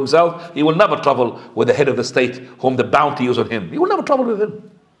was scared for himself, he will never travel with the head of the state whom the bounty is on him. He will never travel with him.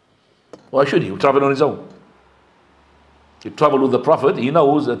 Why should he? He will travel on his own. He traveled with the Prophet. He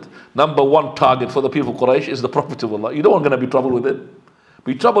knows that number one target for the people of Quraysh is the Prophet of Allah. You don't want to be troubled with him.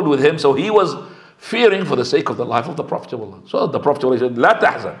 We troubled with him, so he was fearing for the sake of the life of the Prophet of Allah. So the Prophet of Allah said, لا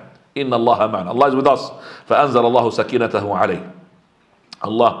تحزن إن الله معنا. Allah is with us. فأنزل الله سكينته عليه.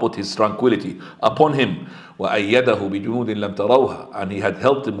 Allah put His tranquility upon him. وَأَيَّدَهُ بِجُنُودٍ لَمْ تَرَوْهَا. And He had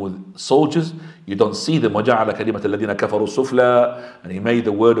helped him with soldiers. You don't see them. وَجَعَلَ كَلِمَةَ الَّذِينَ كَفَرُوا السُّفْلَى. And He made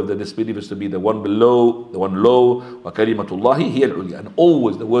the word of the disbelievers to be the one below, the one low. وَكَلِمَةُ اللَّهِ هِيَ الْعُلْيَا. And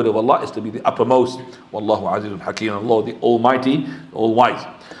always the word of Allah is to be the uppermost. وَاللَّهُ عَزِيزٌ حَكِيمٌ. Allah, the Almighty, all wise.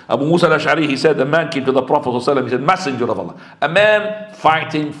 Abu Musa al-Ash'ari, he said, a man came to the Prophet ﷺ, he said, Messenger of Allah. A man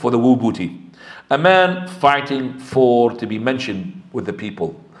fighting for the woo booty. A man fighting to be mentioned with the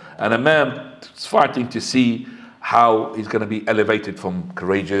people. And a man fighting to see how he's going to be elevated from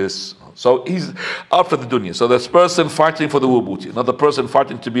courageous. So he's after the dunya. So there's person fighting for the woo booty. Another person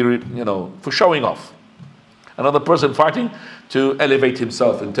fighting to be, for showing off. Another person fighting to elevate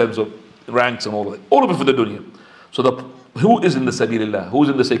himself in terms of ranks and all of that. All of it for the dunya. So who is in the sabilillah? Who is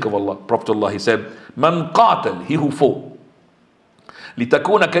in the sake of Allah? Prophet Allah, he said, Man qatal, he who fought.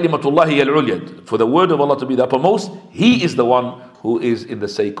 لِتَكُونَ كَلِمَةُ اللَّهِ هِيَ الْعُلْيَا. For the word of Allah to be the uppermost, he is the one who is in the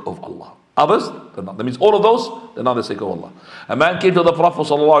sake of Allah. Others, they're not. That means all of those, they're not the sake of Allah. A man came to the Prophet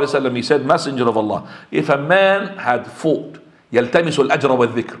ﷺ, he said, Messenger of Allah, if a man had fought, يَلْتَمِسُ الْأَجْرَ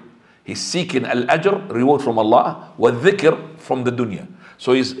وَالذِّكْرِ. He's seeking al-ajr, reward from Allah, وَالذِّكْر, from the dunya.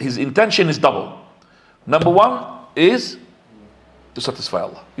 So his intention is double. Number one is to satisfy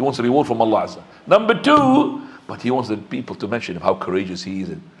Allah. He wants a reward from Allah Azza. Number two, but he wants the people to mention how courageous he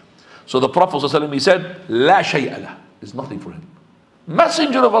is. So the Prophet ﷺ, he said, La shay'a lah. There's nothing for him.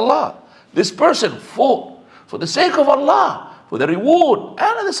 Messenger of Allah. This person fought for the sake of Allah, for the reward,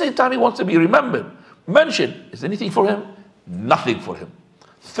 and at the same time he wants to be remembered, mentioned. Is there anything for him? Nothing for him.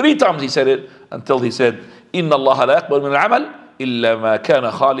 3 times he said it until he said, Inna Allah la yaqbal min al-amal illa ma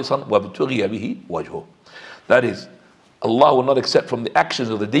kana khalisan wa btughiya bihi wajhuh. That is, Allah will not accept from the actions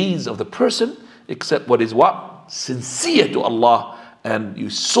or the deeds of the person except what is what? Sincere to Allah, and you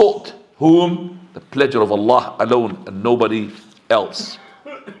sought whom? The pleasure of Allah alone and nobody else.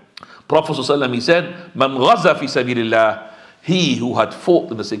 Prophet ﷺ, he said, Man ghaza fi sabilillah, he who had fought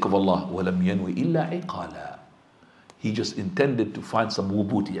in the sake of Allah, walam yanwi illa iqala. He just intended to find some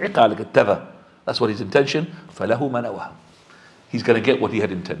wubuti. Iqala kattadha. That's what his intention. Falahu manawa. He's going to get what he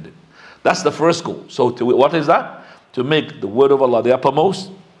had intended. That's the first goal. So what is that? To make the word of Allah the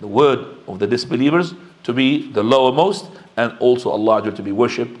uppermost, the word of the disbelievers to be the lowermost, and also Allah to be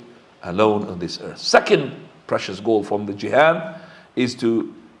worshipped alone on this earth. Second precious goal from the jihad is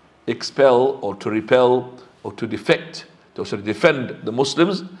to expel or to repel or to defend the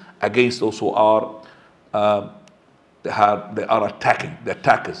Muslims against those who are they are attacking, the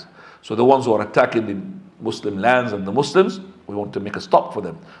attackers. So the ones who are attacking the Muslim lands and the Muslims, we want to make a stop for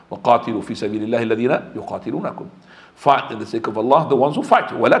them. وَقَاتِلُوا فِي سَبِيلِ اللَّهِ الَّذِينَ يُقَاتِلُونَكُمْ. Fight in the sake of Allah, the ones who fight.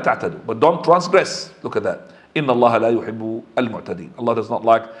 وَلَا تَعْتَدُوا. But don't transgress. Look at that. إِنَّ اللَّهَ لَا يُحِبُّ الْمُعْتَدِينَ. Allah does not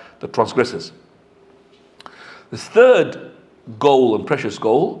like the transgressors. The third goal and precious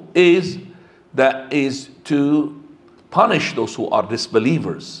goal is to punish those who are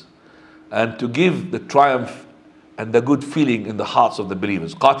disbelievers and to give the triumph and the good feeling in the hearts of the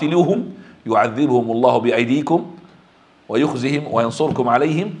believers. قَاتِلُوهُمْ يُعَذِّبْهُمُ اللَّهُ بِأَيْدِيكُمْ وَيُخْزِهِمْ وَيَنْصُرْكُمْ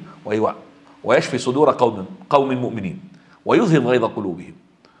عَلَيْهِمْ ويشفي صدور قوم مؤمنين ويذهب غيظ قلوبهم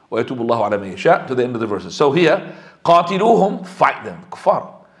ويتوب الله على من يشاء, to the end of the verses. So here, قاتلوهم, fight them, kuffar.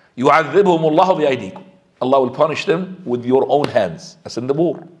 يعذبهم الله بأيديكم. Allah will punish them with your own hands. That's in the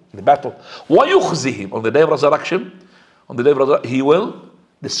war, in the battle. ويخزهم, on the day of resurrection, He will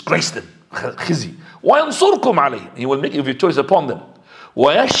disgrace them. خزي. وينصركم عليهم, He will make you victorious upon them.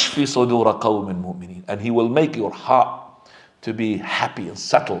 ويشفي صدور قوم مؤمنين, and He will make your heart to be happy and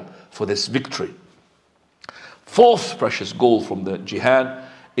settled for this victory. Fourth precious goal from the jihad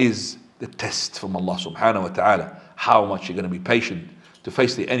is the test from Allah subhanahu wa ta'ala. How much you're going to be patient to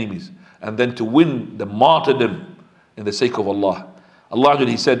face the enemies and then to win the martyrdom in the sake of Allah. Allah,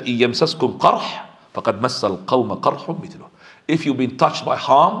 He said, إِيَمْسَسْكُمْ قَرْحٌ فَقَدْ مَسَّ الْقَوْمَ قَرْحٌ مِثْلُهُ. If you've been touched by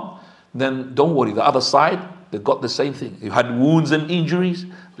harm, then don't worry, the other side, they've got the same thing. You had wounds and injuries,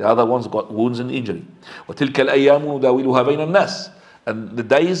 the other ones got wounds and injury. وَتِلْكَ الْأَيَّامُ نُدَاوِلُهَا بَيْنَ النَّاسِ. And the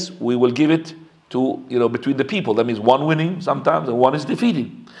days we will give it to, between the people. That means one winning sometimes and one is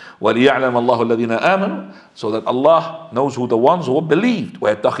defeating. وَلِيَعْلَمَ اللَّهُ الَّذِينَ آمَنُوا. So that Allah knows who the ones who believed.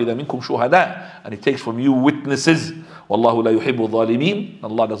 وَيَتَّخِذَ مِنْكُمْ شُهَدَاءَ. And He takes from you witnesses. وَاللَّهُ لَا يُحِبُّ الظَّالِمِينَ.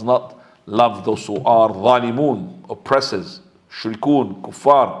 Allah does not love those who are ظالمون, oppressors, shirkun,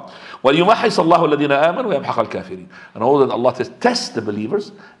 kuffar. وَلِيُمَحِّصَ اللَّهُ الَّذِينَ آمَنُوا وَيَمْحَقَ الْكَافِرِينَ. And all that Allah tests the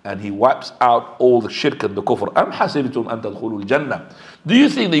believers and He wipes out all the shirk and the kufr. أَمْ حَسِبْتُمْ أَن تَدْخُلُوا الْجَنَّةِ. Do you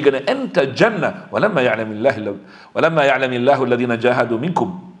think they're going to enter Jannah? وَلَمَّا يَعْلَمِ اللَّهُ الَّذِينَ جَاهَدُوا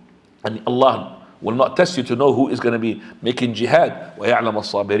مِنكُمْ. And Allah will not test you to know who is going to be making jihad. وَيَعْلَمَ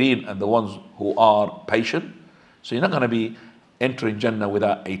الصَّابِرِينَ. And the ones who are patient. So you're not going to be entering Jannah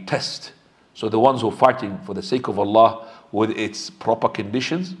without a test. So the ones who are fighting for the sake of Allah with its proper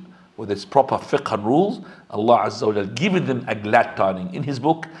conditions, with its proper fiqh and rules, Allah Azza wa Jal giving them a glad tiding in His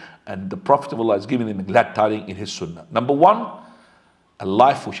book, and the Prophet of Allah is giving them a glad tiding in His Sunnah. Number one, a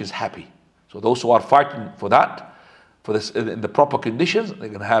life which is happy. So those who are fighting for that, for this in the proper conditions, they're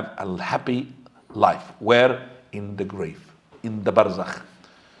going to have a happy life. Where? In the grave, in the barzakh.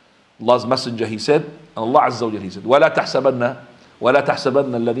 Allah's Messenger, he said, Allah Azza wa Jal, he said, وَلَا تَحْسَبَنَّ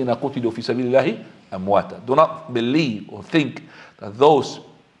الَّذِينَ قُتِلُوا فِي سَبِيلِ اللَّهِ أَمْوَاتًا. Do not believe or think that those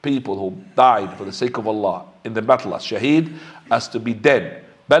people who died for the sake of Allah in the battle as shaheed as to be dead.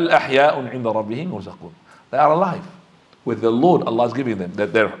 بَلْ أَحْيَاءٌ عِنْدَ رَبِّهِمْ يُرْزَقُونَ. They are alive with the Lord. Allah is giving them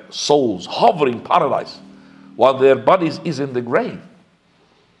that their souls hovering paradise while their bodies is in the grave.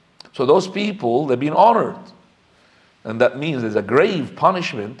 So those people, they've been honored, and that means there's a grave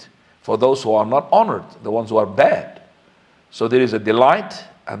punishment for those who are not honored, the ones who are bad. So there is a delight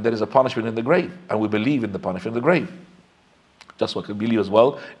and there is a punishment in the grave, and we believe in the punishment in the grave, just like we believe as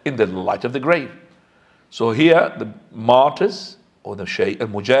well in the light of the grave. So here the martyrs or the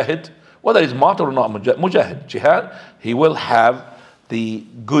mujahid, whether he's martyr or not, mujahid, jihad, he will have the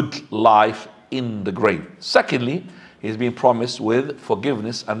good life in the grave. Secondly, he's being promised with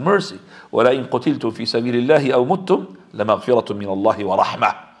forgiveness and mercy. وَلَئِن قُتِلْتُمْ فِي سَبِيلِ اللَّهِ أَوْ مُتُّمْ لَمَغْفِرَةٌ مِّنَ اللَّهِ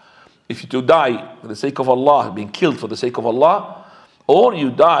وَرَحْمَةٌ. If you to die for the sake of Allah, being killed for the sake of Allah, or you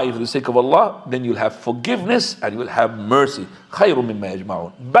die for the sake of Allah, then you'll have forgiveness and you'll have mercy. خَيْرٌ مِّمَّا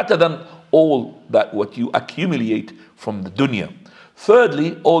يَجْمَعُونَ. Better than all that what you accumulate from the dunya.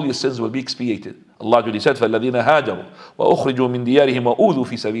 Thirdly, all your sins will be expiated. Allah said, فَالَّذِينَ هَاجَرُوا وَأُخْرِجُوا مِنْ دِيَارِهِمْ وَأُوذُوا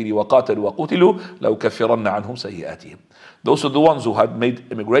فِي سَبِيلِي وَقَاتَلُوا وَقُتِلُوا لَأُكَفِّرَنَّ عَنْهُمْ سَيِّئَاتِهِمْ. Those are the ones who had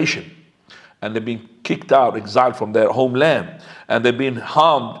made immigration and they've been kicked out, exiled from their homeland, and they've been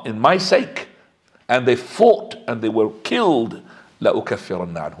harmed in my sake, and they fought and they were killed.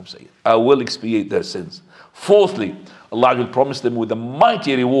 لَأُكَفِّرَنَّ عَنْهُمْ سَيِّئَاتِهِمْ. I will expiate their sins. Fourthly, Allah will promise them with a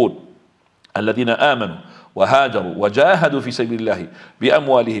mighty reward. الَّذِينَ آمَنُوا وهاجروا وجاهدوا في سبيل الله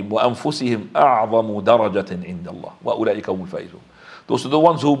بأموالهم وأنفسهم أعظم درجة عند الله وأولئك هم الفائزون. Those are the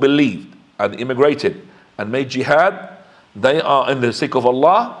ones who believed and immigrated and made jihad. They are in the sake of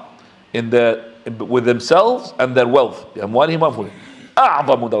Allah, with themselves and their wealth. بأموالهم وأنفسهم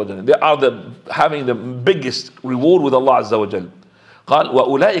أعظم درجة. They are having the biggest reward with Allah Azza wa Jal. قال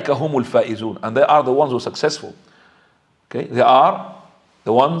وأولئك هم الفائزون. And they are the ones who are successful. Okay, they are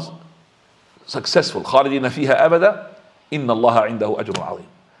the ones successful. خالدين فيها أبدا إن الله عنده أجر عظيم.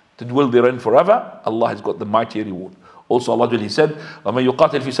 To dwell therein forever, Allah has got the mighty reward. Also Allah He said, وَمَنْ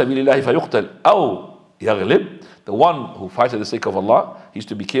يُقَاتِلْ فِي سَبِيلِ اللَّهِ فَيُقْتَلْ أَوْ يَغْلِبْ. The one who fights for the sake of Allah, he's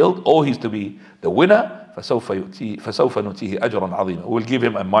to be killed or he's to be the winner. فَسَوْفَ نُؤْتِيهِ أَجْرًا عَظِيمًا. We will give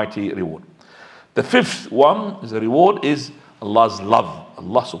him a mighty reward. The fifth one, the reward, is Allah's love.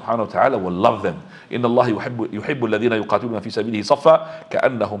 Allah subhanahu wa ta'ala will love them. إن الله يحب الذين يقاتلون في سبيله صفا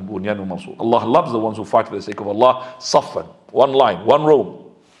كأنهم بنيان مرصوص. Allah loves the ones who fight for the sake of Allah. Saffan, one line, one row,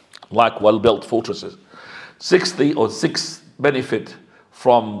 like well-built fortresses. Sixth benefit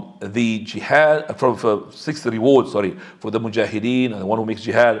from the jihad, sixth reward, for the mujahideen and the one who makes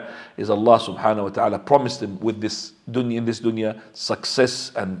jihad, is Allah subhanahu wa ta'ala promised them with this dunya, in this dunya,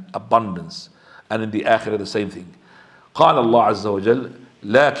 success and abundance, and in the akhirah the same thing. قال الله عز وجل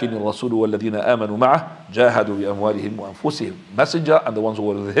لكن الرسول والذين آمنوا معه جاهدوا بأموالهم وأنفسهم. Messenger and the ones who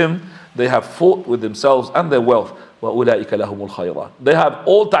were with him, they have fought with themselves and their wealth. وأولئك لهم الخيرات. They have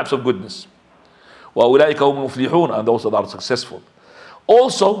all types of goodness. وأولئك هم المفلحون. And those that are successful.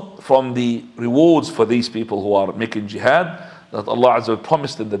 Also from the rewards for these people who are making jihad, that Allah Azza wa Jalla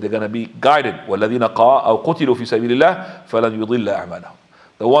promised them that they're going to be guided. وَالَّذِينَ أَوْ قُتِلُوا فِي سَبِيلِ اللَّهِ فَلَنْ يُضِلَّ أَعْمَالَهُم.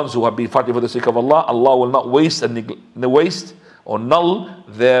 The ones who have been fighting for the sake of Allah, Allah will not waste or null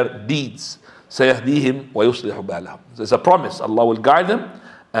their deeds. سَيَهْدِيهِمْ وَيُصْلِحُ بَالَهُمْ. There's a promise. Allah will guide them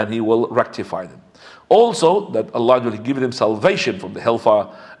and He will rectify them. Also that Allah will give them salvation from the hellfire,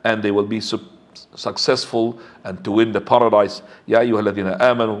 and they will be successful and to win the paradise. يا أيها الذين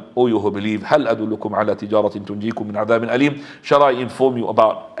آمنوا, O you who believe, هل أدلكم على تجارة تنجيكم من عذاب أليم. Shall I inform you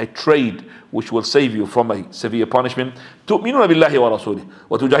about a trade which will save you from a severe punishment? تؤمنون بالله ورسوله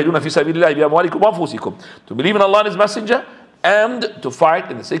وتجاهدون في سبيل الله بأموالكم وأنفسكم. To believe in Allah and His Messenger and to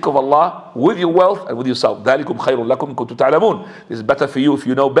fight in the sake of Allah with your wealth and with yourself. ذلكم خير لكم كنتم تعلمون. This is better for you if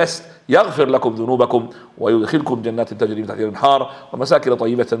you know best. يغفر لكم ذنوبكم ويدخلكم جنات تجري من تحتها الأنهار ومساكن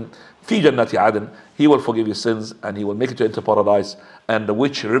طيبة في جنات عدن. He will forgive your sins and He will make it to enter paradise, and the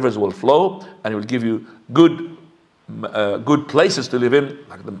which rivers will flow, and He will give you good places to live in,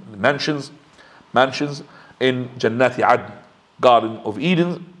 like the mansions in Jannat Adn, Garden of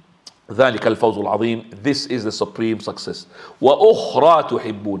Eden. ذلك الفوز العظيم. This is the supreme success. وأخرى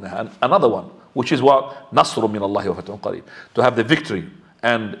تحبونها. And another one, which is what? نصر من الله وفتح قريب. To have the victory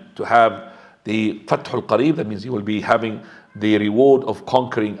and to have the فتح القريب. That means you will be having the reward of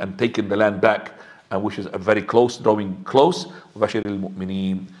conquering and taking the land back, and which is a very close, drawing close. وبشر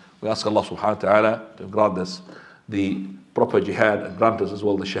المؤمنين. We ask Allah subhanahu wa ta'ala to grant us the proper jihad and grant us as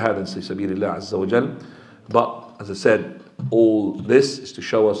well the shahada in sabilillah azza wa jal. But as I said, all this is to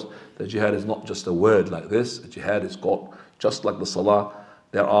show us that jihad is not just a word like this. Jihad is got, just like the salah,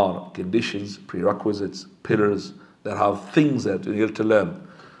 there are conditions, prerequisites, pillars, that have things that we need to learn.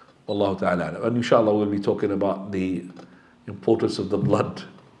 Wallahu ta'ala. And inshallah we'll be talking about the importance of the blood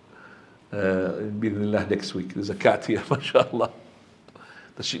bismillah next week. There's a cat here, mashallah.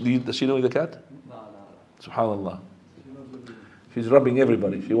 Does she know the cat? No. Subhanallah. She's rubbing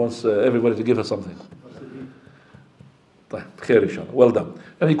everybody. She wants everybody to give her something. Khair, inshallah. Well done.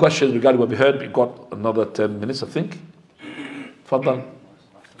 Any questions regarding what we heard? We've got another 10 minutes, I think. Fadlan.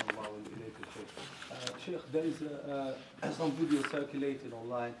 Sheikh, there is some video circulating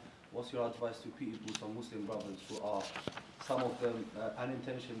online. What's your advice to people, some Muslim brothers who are, some of them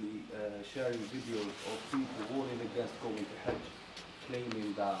unintentionally sharing videos of people warning against going to Hajj,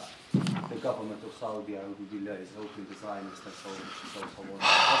 claiming that the government of Saudi Arabia is helping the Zionists and so on.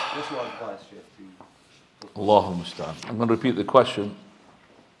 What's your advice, Sheikh, to Allahumma musta'an. I'm going to repeat the question.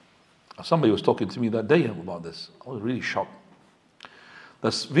 Somebody was talking to me that day about this. I was really shocked.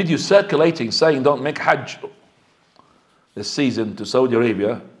 There's video circulating saying don't make Hajj this season to Saudi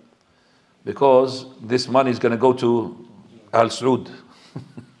Arabia because this money is going to go to Al Saud,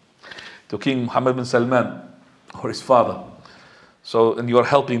 to King Mohammed bin Salman or his father. So, and you are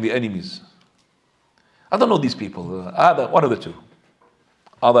helping the enemies. I don't know these people. Either one of the two.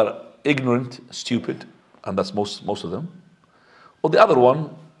 Either ignorant, stupid, and that's most of them, or the other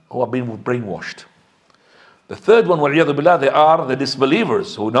one who have been brainwashed. The third one, وَالْعِيَاذُ بِاللَّهِ, they are the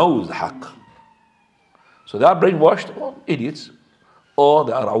disbelievers who knows the haqq. So they are brainwashed, or idiots, or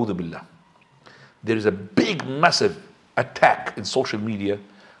they are a'udhu billah. There is a big, massive attack in social media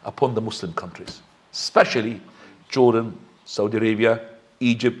upon the Muslim countries, especially Jordan, Saudi Arabia,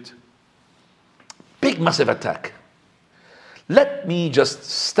 Egypt. Big, massive attack. Let me just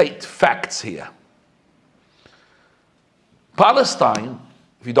state facts here. Palestine,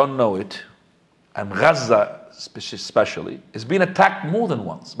 if you don't know it, and Gaza especially, has been attacked more than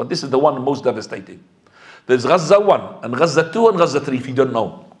once, but this is the one most devastating. There's Gaza 1 and Gaza 2 and Gaza 3 if you don't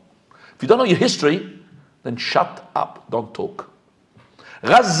know. If you don't know your history, then shut up, don't talk.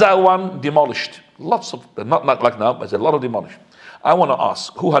 Gaza 1 demolished. Lots of, not like now, but there's a lot of demolished. I want to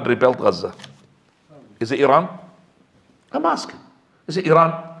ask, who had rebelled Gaza? Is it Iran? I'm asking. Is it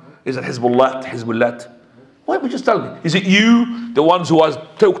Iran? Is it Hezbollah? Why don't you just tell me? Is it you, the ones who was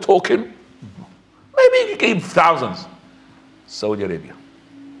talking? Maybe you gave thousands. Saudi Arabia.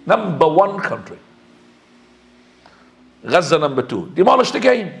 Number 1 country. Gaza number 2. Demolished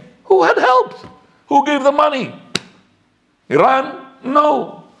again. Who had helped? Who gave the money? Iran?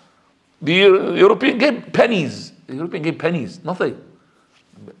 No. The European gave pennies. The European gave pennies. Nothing.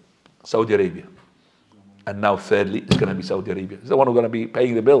 Saudi Arabia. And now thirdly, it's going to be Saudi Arabia. It's the one who's going to be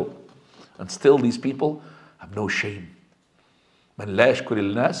paying the bill. And still these people have no shame. Man la yashkur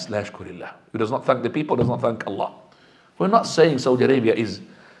al-nas, la yashkur Allah. Who does not thank the people, does not thank Allah. We're not saying Saudi Arabia is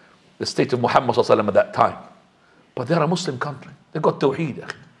the state of Muhammad at that time. But they're a Muslim country. They've got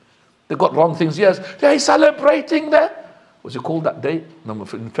tawheed. They've got wrong things. Yes, they're celebrating that. What's it called that day?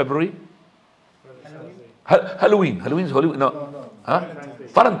 In February? Halloween. Halloween's Halloween. No. Huh?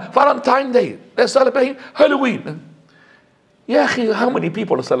 Valentine's Day. They're celebrating Halloween. Yeah, how many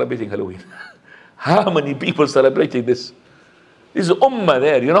people are celebrating Halloween? How many people are celebrating this? This is ummah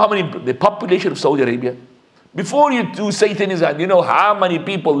there. You know how many, the population of Saudi Arabia? Before you do Satanism, you know how many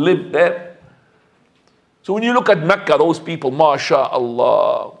people live there? So when you look at Mecca, those people,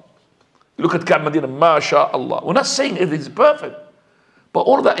 MashaAllah. You look at Medina, MashaAllah. We're not saying it is perfect. But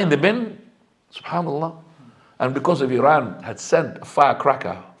all of that in the bin, subhanallah. And because of Iran had sent a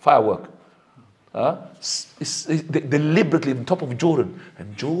firework, deliberately on top of Jordan,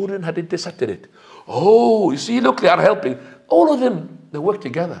 and Jordan had intercepted it. Oh, you see, look, they are helping. All of them, they work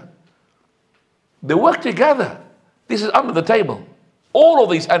together. They work together. This is under the table. All of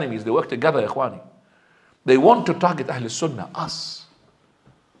these enemies, they work together, ikhwani. They want to target Ahl Sunnah, us.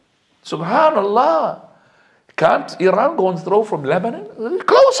 Subhanallah. Can't Iran go and throw from Lebanon?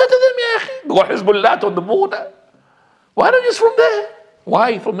 Closer to them, ya akhi. Go Hezbollah on the border. Why not just from there?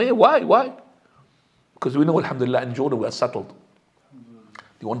 Why from here? Why? Because we know, alhamdulillah, in Jordan we are settled.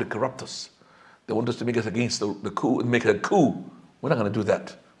 They want to corrupt us. They want us to make us against the coup and make a coup. We're not going to do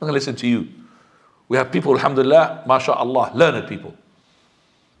that. I'm going to listen to you. We have people, alhamdulillah, mashallah, learned people.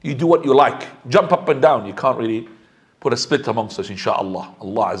 You do what you like. Jump up and down. You can't really put a split amongst us, inshallah.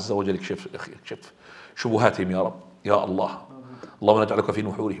 Allah Azza wa Jalla yakshif shubuhatihim ya Rab. Ya Allah. Allahumma naj'aluka fi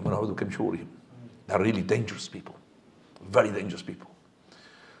nuhurihim wa na'udhu bika min shururihim. They're really dangerous people. Very dangerous people.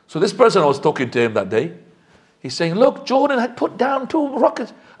 So this person, I was talking to him that day. He's saying, look, Jordan had put down 2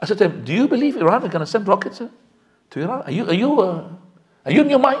 rockets. I said to him, do you believe Iran is going to send rockets to Iran? Are you in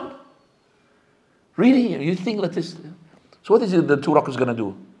your mind? Really? You think that this... So what is it the 2 rockets going to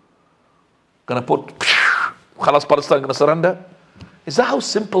do? Going to put... Khalas, Palestine going to surrender? Is that how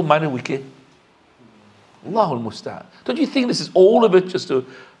simple-minded we get? Allahul Musta'an. Don't you think this is all of it just to,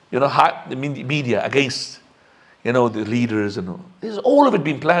 hype the media against, the leaders and all? This is all of it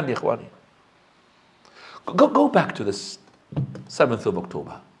being planned, ya Ikhwani. Go back to this 7th of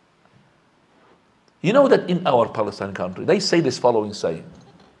October. You know that in our Palestine country, they say this following saying.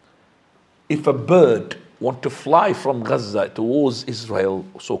 If a bird want to fly from Gaza towards Israel,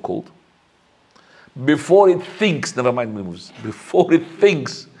 so-called, before it thinks, never mind moves, before it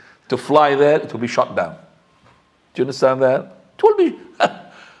thinks to fly there, it will be shot down. Do you understand that? It will be,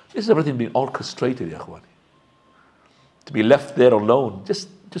 this is everything being orchestrated, ya Ikhwani. To be left there alone, just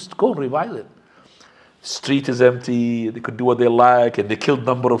go and revive it. Street is empty, they could do what they like, and they killed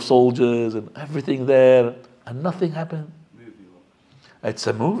number of soldiers and everything there, and nothing happened. It's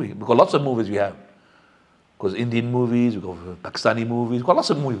a movie. We've got lots of movies we have. Because Indian movies, we've got Pakistani movies, we've got lots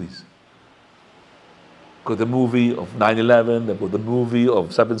of movies. We've got the movie of 9/11, we've got the movie of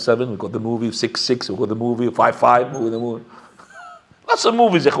 7/7, we've got the movie of 6/6, we've got the movie of 5/5, lots of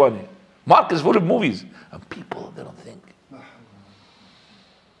movies, Ikhwani. Mark is full of movies. And people, they don't think.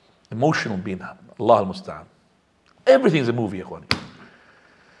 Emotional being Allah al-Musta'an. Everything's a movie, Ikhwani.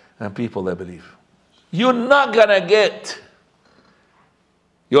 And people, they believe. You're not going to get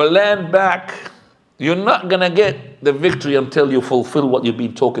your land back. You're not going to get the victory until you fulfill what you've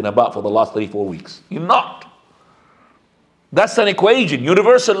been talking about for the last 3-4 weeks. You're not. That's an equation,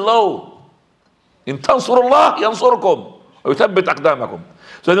 universal law. In tansurullah, yansurkum. ويثبت أقدامكم.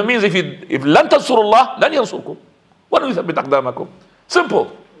 So that means if لن تنصروا الله لن ينصركم. وَلَنْ يُثَبِّتْ أَقْدَامَكُمْ.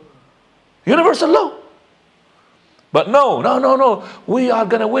 Simple. Universal law. But no. We are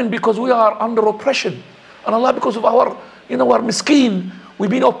going to win because we are under oppression. And Allah, because of our miskeen, we've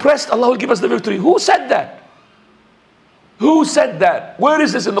been oppressed, Allah will give us the victory. Who said that? Who said that? Where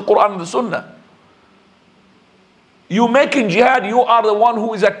is this in the Quran and the Sunnah? You making jihad, you are the one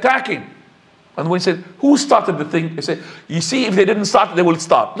who is attacking. And when he said, who started the thing? He said, you see, if they didn't start, they will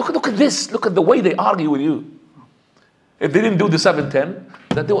start. Look at this. Look at the way they argue with you. If they didn't do the 7-10,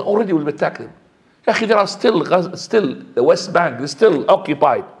 then they already will attack them. Actually, there are still the West Bank is still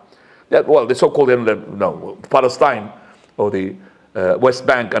occupied. Well, the so-called Palestine or the West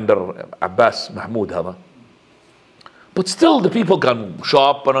Bank under Abbas Mahmoud. But still, the people can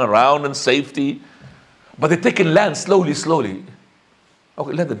shop and around in safety. But they're taking land slowly.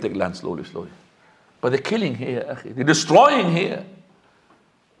 Okay, let them take land slowly. But they're killing here. They're destroying here.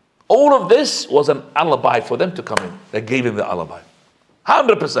 All of this was an alibi for them to come in. They gave him the alibi.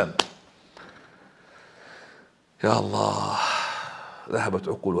 100%. Ya Allah. ذهبت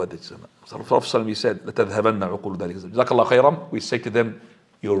عقول هذه السماء. So the Prophet he said, لتذهبن عقول ذلك الزمان. جزاك الله خيرا. We say to them,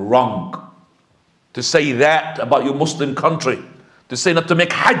 you're wrong to say that about your Muslim country. To say not to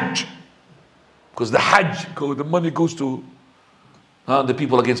make Hajj. Because the Hajj, the money goes to the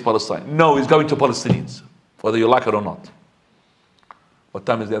people against Palestine. No, it's going to Palestinians, whether you like it or not. What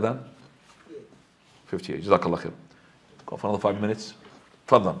time is the adhan? 58. Jazakallah khair. Go for another 5 minutes.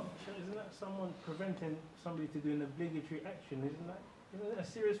 Fadlan. Isn't that someone preventing somebody to do an obligatory action? Isn't that a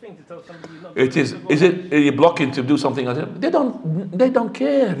serious thing to tell somebody not to? It is. Is it you blocking to do something? They don't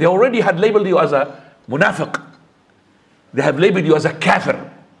care. They already had labeled you as a munafiq. They have labeled you as a kafir.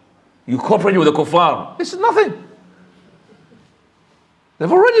 You cooperate with the kuffar. This is nothing.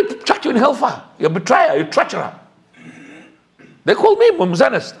 They've already chucked you in hellfire. You're a betrayer. You're a treacherer. They call me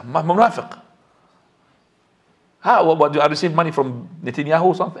mumzanist, munafiq. How? What, do I receive money from Netanyahu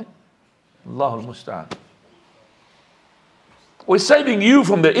or something? Allahul Musta'an. We're saving you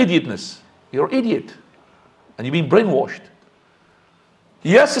from the idiotness. You're an idiot. And you've been brainwashed.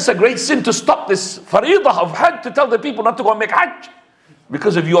 Yes, it's a great sin to stop this faridah of Hajj, to tell the people not to go and make Hajj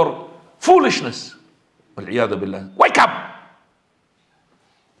because of your foolishness. Wal-iyadu billah. Wake up!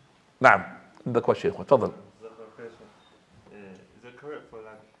 نعم. The question. تفضل. Is it correct for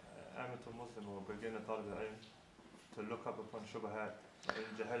like amateur Muslim or beginner talib al-ilm to look up upon shubahat in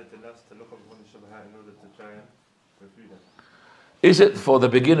jahalat al-nafs, to look up upon the shubahat in order to try and refute them? Is it for the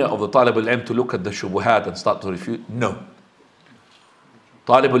beginner of the talib al-ilm to look at the shubuhat and start to refute? No.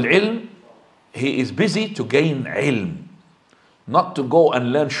 طالب العلم, he is busy to gain ilm, not to go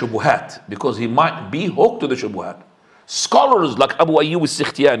and learn shubuhat, because he might be hooked to the shubuhat. Scholars like Abu Ayyub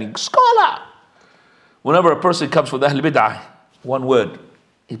al-Sikhtiyani, scholar. Whenever a person comes from the Ahl Bid'ah, one word,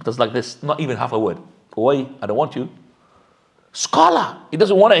 he does like this, not even half a word. Away, I don't want you. Scholar. He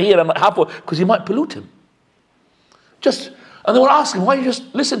doesn't want to hear half a word because he might pollute him. And they will ask him, why you just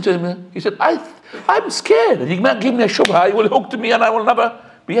listen to him? He said, I'm scared. And he might give me a shubha, he will hook to me and I will never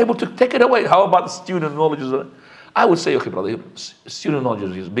be able to take it away. How about the student knowledge? I would say, okay, brother, student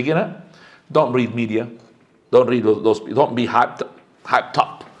knowledge is beginner. Don't read media. Don't read those. Don't be hyped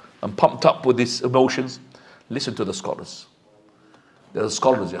up and pumped up with these emotions. Listen to the scholars. They're the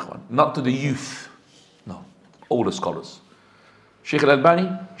scholars, not to the youth. No, all the scholars. Sheikh al-Albani,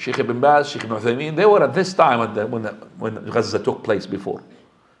 Sheikh ibn Baz, Sheikh ibn Uthaymeen, they were at this time when Gaza took place before.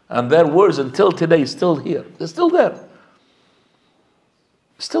 And their words until today is still here. They're still there.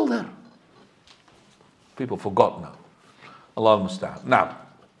 Still there. People forgot now. Allah al-Musta'an. Now,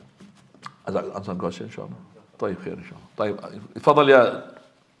 as I answer the question, inshallah. طيب خير إن شاء الله. طيب تفضل يا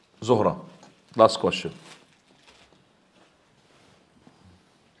زهرة. Last question.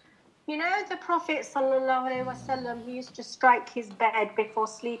 You know, the Prophet ﷺ, he used to strike his bed before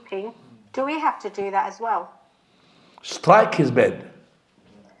sleeping. Do we have to do that as well? Strike his bed?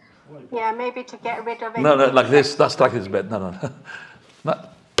 Yeah, maybe to get rid of it. No, like this, not strike his bed. No.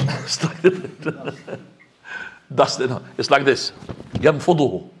 Not strike the bed. Dust it. No. It's like this.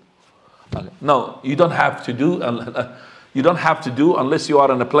 ينفضه. No, you don't have to do. You don't have to do unless you are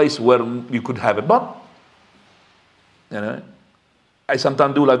in a place where you could have it. But you know, I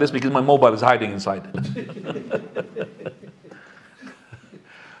sometimes do like this because my mobile is hiding inside.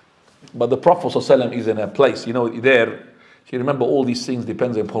 But the Prophet ﷺ is in a place, you know, there. You remember all these things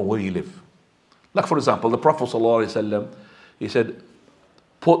depends upon where you live. Like for example, the Prophet ﷺ, he said,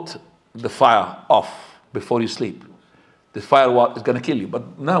 put the fire off before you sleep. The fire is going to kill you.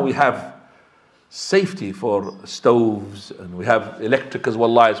 But now we have safety for stoves and we have electric as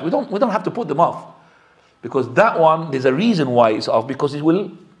well lights. We don't have to put them off. Because that one, there's a reason why it's off, because it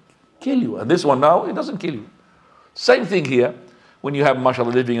will kill you. And this one now, it doesn't kill you. Same thing here, when you have, mashallah,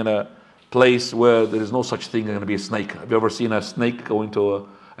 living in a place where there is no such thing going to be a snake. Have you ever seen a snake go into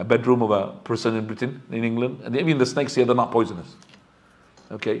a bedroom of a person in Britain, in England? And even the snakes here, they're not poisonous.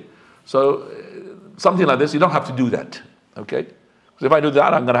 Okay? So, something like this, you don't have to do that. Okay? Because if I do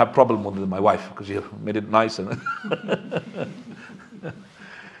that, I'm going to have a problem with my wife, because you made it nice. And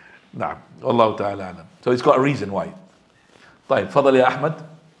نعم والله تعالى أعلم. So it's got a reason why. طيب تفضل يا أحمد.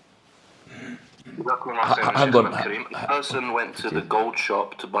 A person went to the gold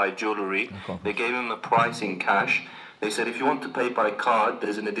shop to buy jewelry. They gave him the price in cash. They said, if you want to pay by card,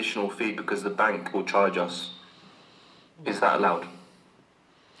 there's an additional fee because the bank will charge us. Is that allowed?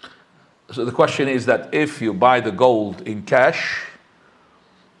 So the question is that if you buy the gold in cash,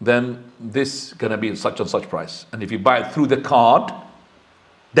 then this is going to be such and such price. And if you buy it through the card,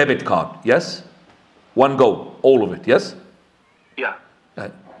 debit card, yes? One go, all of it, yes? Yeah.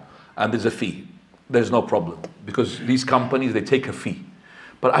 Right. And there's a fee. There's no problem. Because these companies, they take a fee.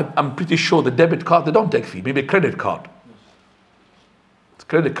 But I'm pretty sure the debit card, they don't take fee. Maybe a credit card. It's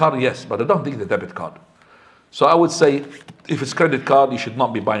credit card, yes, but I don't think the debit card. So I would say, if it's credit card, you should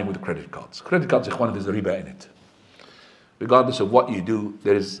not be buying with credit cards. Credit cards, ikhwan, there's a riba in it. Regardless of what you do,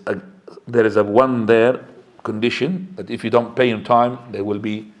 there is a one there condition that if you don't pay in time, there will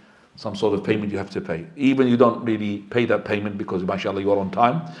be some sort of payment you have to pay. Even you don't really pay that payment because, mashallah, you are on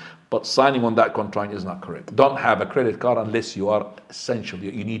time, but signing on that contract is not correct. Don't have a credit card unless you are essential,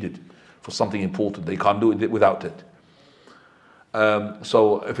 you need it for something important. They can't do it without it.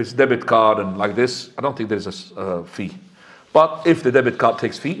 So if it's debit card and like this, I don't think there's a fee. But if the debit card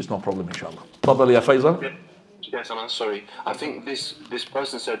takes fee, it's no problem, inshallah. Tafadhal ya Faisal. Yes, I'm sorry. I think this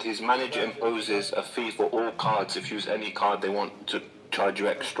person said his manager imposes a fee for all cards. If you use any card, they want to charge you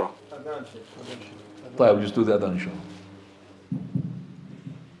extra. طيب, we'll just do that then, inshallah.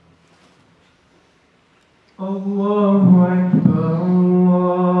 Allahu Akbar,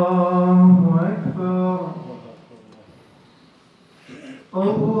 Allahu Akbar,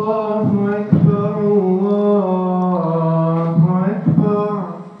 Allahu Akbar, Allahu Akbar.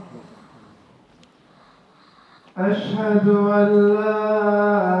 Ashhadu an la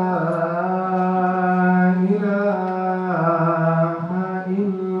ilaha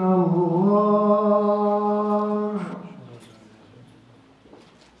illallah.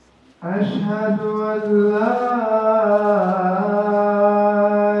 Ashhadu an la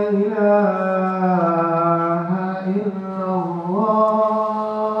ilaha illallah.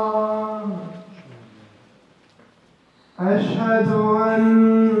 Ashhadu an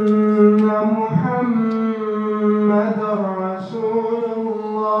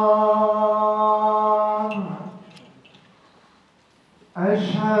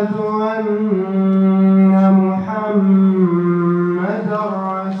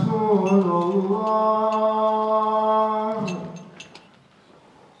رسول الله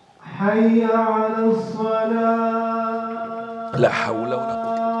حي على الصلاة لا حول ولا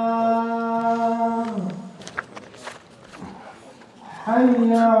قوة.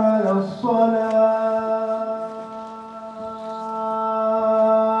 حي على الصلاة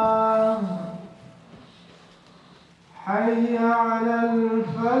حي على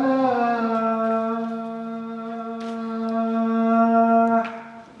الفلاح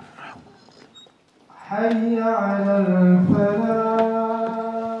حي على الفلاح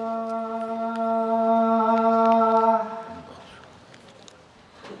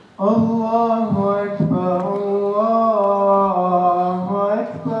الله أكبر الله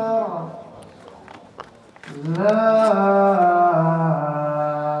أكبر لا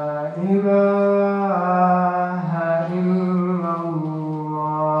إله إلا الله.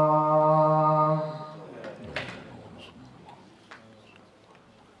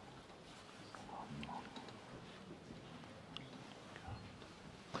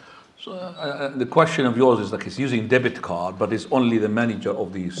 So the question of yours is like he's using debit card, but it's only the manager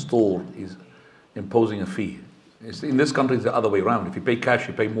of the store is imposing a fee. In this country, it's the other way around. If you pay cash,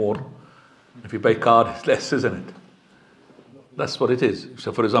 you pay more. If you pay card, it's less, isn't it? That's what it is.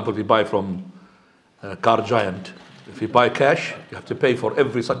 So, for example, if you buy from Car Giant, if you buy cash, you have to pay for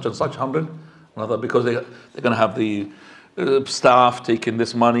every such and such 100, another, because they're going to have the staff taking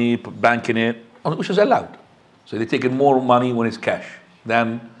this money, banking it, which is allowed. So they're taking more money when it's cash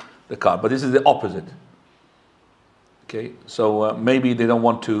than the card. But this is the opposite. Okay, so maybe they don't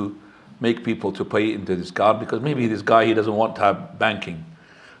want to make people to pay into this card because maybe this guy, he doesn't want to have banking.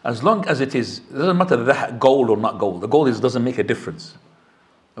 As long as it doesn't matter that gold or not gold. The gold doesn't make a difference.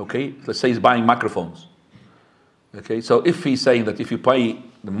 Okay, let's say he's buying microphones. Okay, so if he's saying that if you pay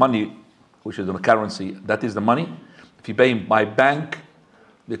the money, which is the currency, that is the money. If you pay by bank,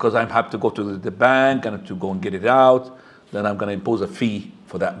 because I have to go to the bank and to go and get it out, then I'm going to impose a fee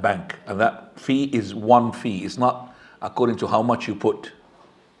for that bank. And that fee is one fee. It's not according to how much you put.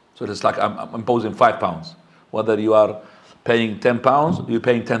 So it's like I'm imposing £5. Whether you are paying £10, you're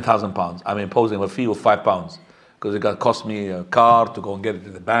paying £10,000. I'm imposing a fee of £5 because it got cost me a car to go and get it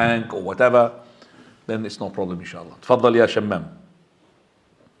to the bank or whatever. Then it's no problem, inshallah. تفضل يا شمام.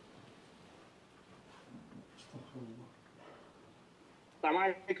 السلام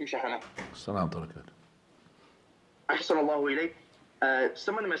عليكم شيخنا. السلام عليكم. أحسن الله إليك.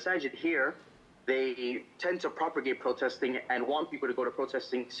 Some of the masajid here, they tend to propagate protesting and want people to go to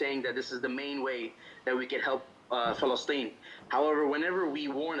protesting, saying that this is the main way that we can help Palestine. However, whenever we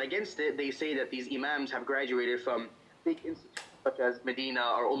warn against it, they say that these imams have graduated from big institutes such as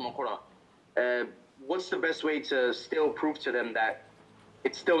Medina or Qura. What's the best way to still prove to them that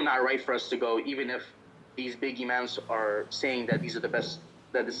it's still not right for us to go, even if these big imams are saying that this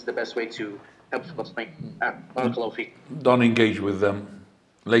is the best way to help Palestine? Don't engage with them.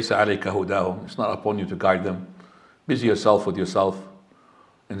 ليس عليك هداهم. It's not upon you to guide them. Busy yourself with yourself.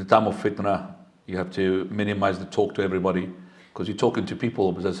 In the time of fitna, you have to minimize the talk to everybody because you're talking to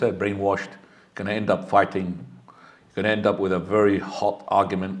people, as I said, brainwashed. You're going to end up fighting. You're going to end up with a very hot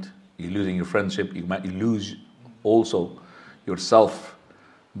argument. You're losing your friendship. You might lose also yourself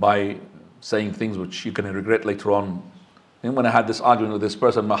by saying things which you're going to regret later on. And when I had this argument with this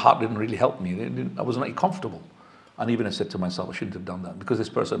person, my heart didn't really help me. I was not comfortable. And even I said to myself, I shouldn't have done that because this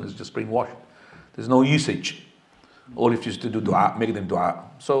person is just brainwashed. There's no usage. All if you to do dua, make them dua.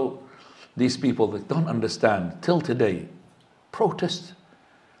 So these people that don't understand till today, protest.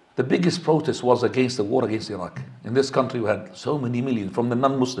 The biggest protest was against the war against Iraq. In this country, we had so many millions from the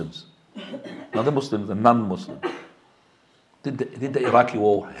non-Muslims. Not the Muslims, the non-Muslims. Did the Iraqi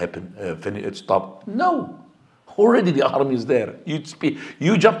war happen? Stop? No. Already the army is there.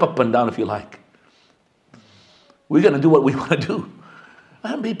 You jump up and down if you like. We're going to do what we want to do.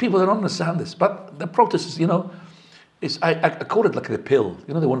 I mean, people don't understand this. But the protest is, I call it like the pill.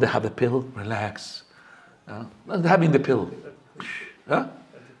 You know, they want to have the pill, relax. They're having the pill. Huh?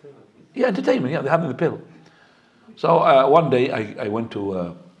 Yeah, entertainment. Yeah, they're having the pill. So one day I went to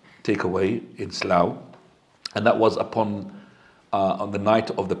a takeaway in Slough, and that was on the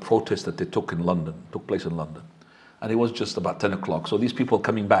night of the protest that took place in London. And it was just about 10 o'clock. So these people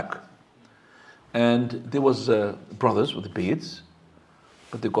coming back. And there was brothers with beards,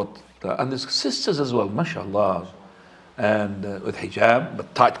 but they got, and there's sisters as well, mashallah, and with hijab,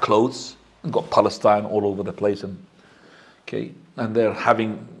 but tight clothes, and got Palestine all over the place, and they're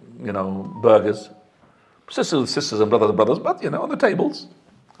having, burgers, sisters and brothers, but on the tables.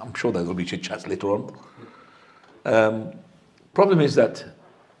 I'm sure there will be chit chats later on. Problem is that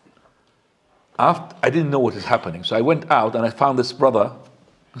I didn't know what is happening, so I went out and I found this brother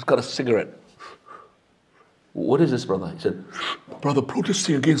He's got a cigarette. What is this, brother? He said, brother,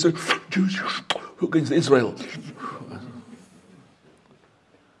 protesting against the Jews, against Israel.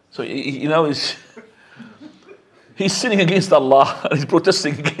 So, you know, he's sinning against Allah and he's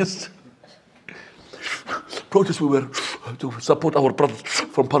protesting against. Protest, we were to support our brothers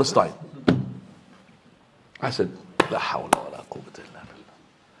from Palestine. I said, La hawla wa la quwwata illa billah.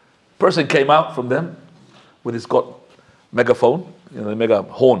 Person came out from them with his got megaphone, you know, the mega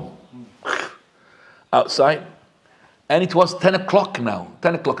horn outside, and it was 10 o'clock now.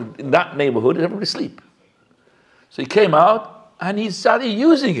 10 o'clock in that neighborhood, everybody sleep. So he came out and he started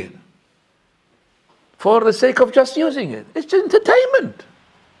using it for the sake of just using it. It's just entertainment.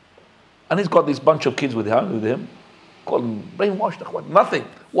 And he's got this bunch of kids with him, call them brainwashed. Nothing.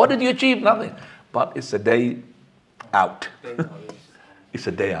 What did you achieve? Nothing. But it's a day out. It's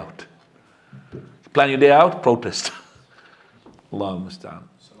a day out. Plan your day out, protest. Allahumma musta'an.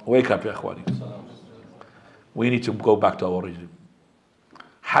 Wake up, ya akhwani. We need to go back to our origin.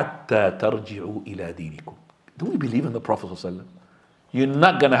 Hatta tarji'u ila dinikum. Do we believe in the Prophet ﷺ? You're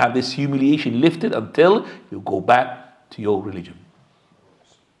not going to have this humiliation lifted until you go back to your religion.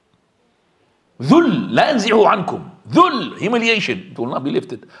 Dhul, la yanzi'u ankum. Dhul, humiliation, it will not be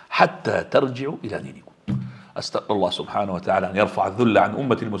lifted. Hatta tarji'u ila dinikum. أستغفر الله سبحانه وتعالى أن يرفع الذل عن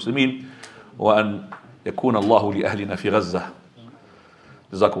أمة المسلمين وأن يكون الله لأهلنا في غزة.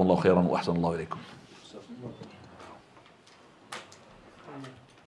 جزاكم الله خيرا وأحسن الله إليكم.